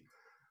have the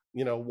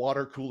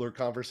water cooler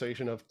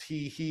conversation of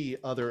tee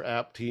other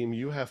app team,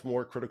 you have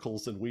more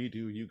criticals than we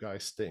do, you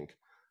guys stink,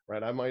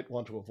 right? I might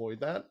want to avoid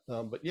that,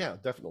 but yeah,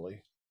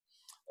 definitely.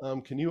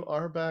 Can you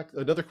RBAC?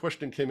 Another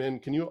question came in.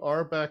 Can you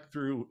RBAC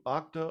through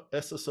Okta,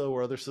 SSO,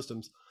 or other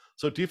systems?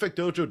 So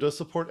DefectDojo does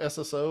support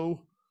SSO,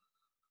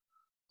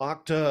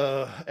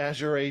 Okta,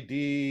 Azure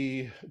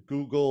AD,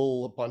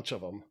 Google, a bunch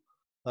of them.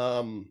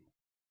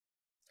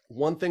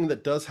 One thing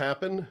that does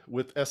happen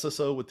with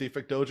SSO with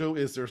DefectDojo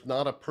is there's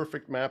not a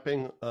perfect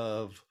mapping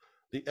of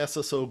the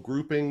SSO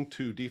grouping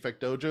to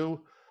DefectDojo.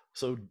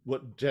 So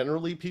what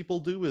generally people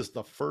do is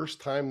the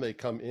first time they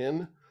come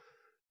in,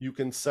 you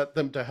can set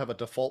them to have a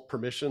default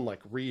permission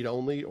like read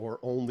only, or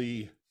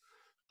only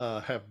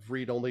have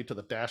read only to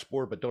the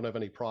dashboard but don't have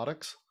any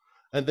products.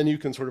 And then you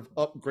can sort of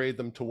upgrade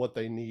them to what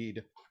they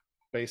need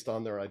based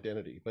on their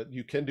identity. But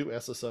you can do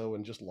SSO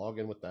and just log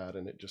in with that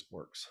and it just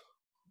works.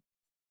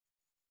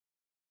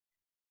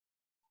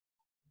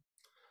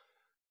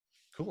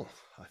 Cool.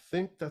 I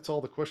think that's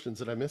all the questions.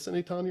 Did I miss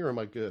any, Tanya, or am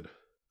I good?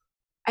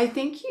 I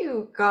think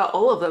you got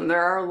all of them.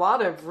 There are a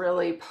lot of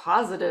really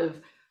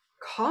positive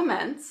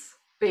comments,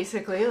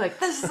 basically, like,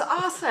 this is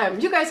awesome.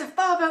 You guys have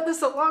thought about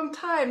this a long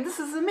time. This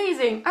is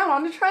amazing. I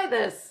want to try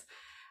this.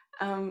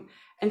 And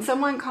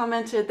someone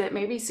commented that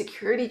maybe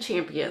security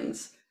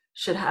champions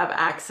should have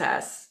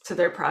access to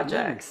their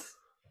projects.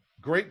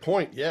 Ooh, great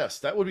point. Yes,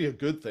 that would be a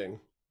good thing.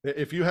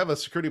 If you have a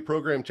security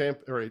program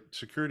or a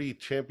security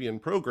champion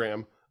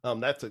program,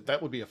 that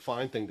would be a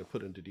fine thing to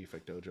put into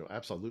DefectDojo.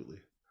 Absolutely.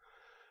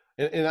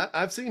 And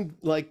I've seen,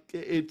 like,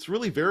 it's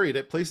really varied.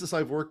 At places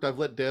I've worked, I've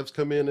let devs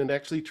come in and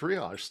actually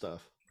triage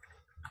stuff.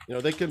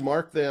 They could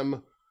mark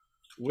them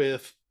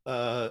with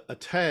a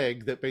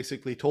tag that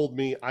basically told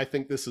me, I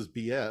think this is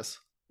BS.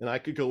 And I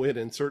could go in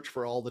and search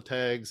for all the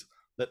tags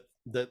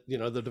that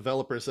the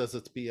developer says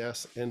it's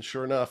BS. And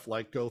sure enough,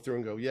 like, go through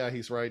and go, yeah,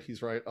 he's right.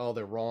 Oh,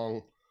 they're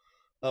wrong.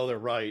 Oh, they're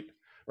right.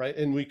 Right.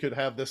 And we could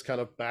have this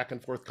kind of back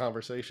and forth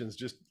conversations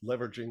just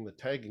leveraging the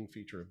tagging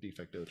feature of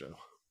DefectDojo.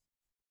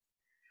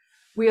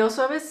 We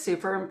also have a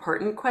super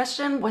important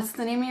question. What's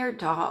the name of your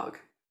dog?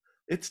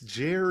 It's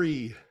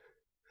Jerry.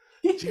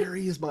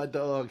 Jerry is my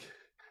dog.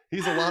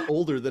 He's a lot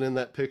older than in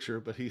that picture,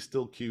 but he's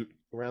still cute,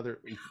 rather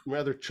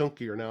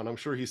chunkier now. And I'm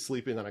sure he's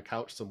sleeping on a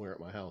couch somewhere at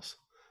my house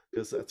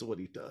because that's what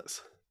he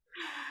does.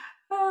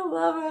 I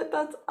love it.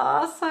 That's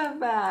awesome,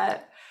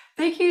 Matt.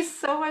 Thank you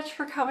so much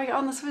for coming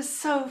on. This was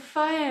so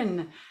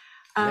fun.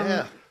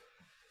 Yeah. Um,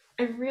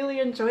 I really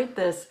enjoyed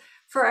this.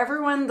 For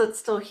everyone that's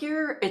still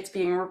here, it's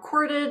being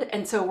recorded,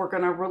 and so we're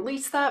going to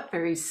release that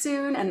very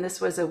soon. And this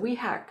was a We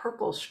Hack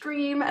Purple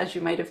stream, as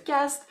you might have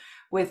guessed,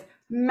 with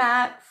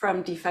Matt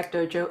from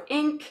DefectDojo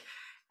Inc.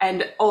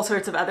 and all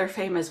sorts of other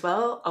fame as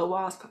well, a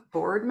OWASP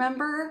board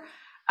member,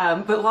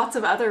 but lots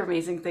of other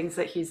amazing things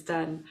that he's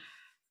done.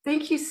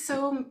 Thank you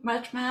so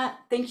much, Matt.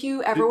 Thank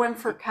you, everyone,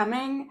 for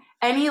coming.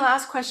 Any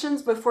last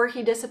questions before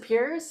he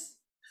disappears?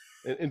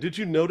 And did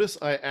you notice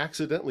I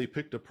accidentally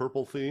picked a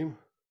purple theme?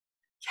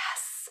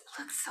 Yes,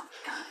 it looks so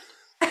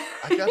good.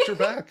 I got your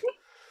back.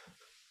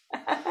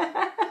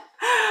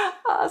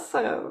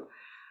 Awesome.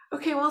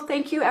 Okay, well,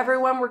 thank you,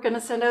 everyone. We're going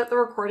to send out the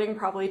recording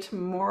probably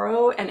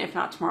tomorrow, and if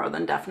not tomorrow,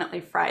 then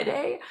definitely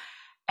Friday.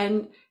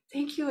 And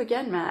thank you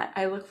again, Matt.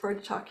 I look forward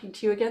to talking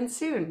to you again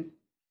soon.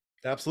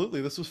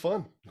 Absolutely. This was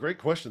fun. Great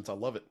questions. I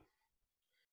love it.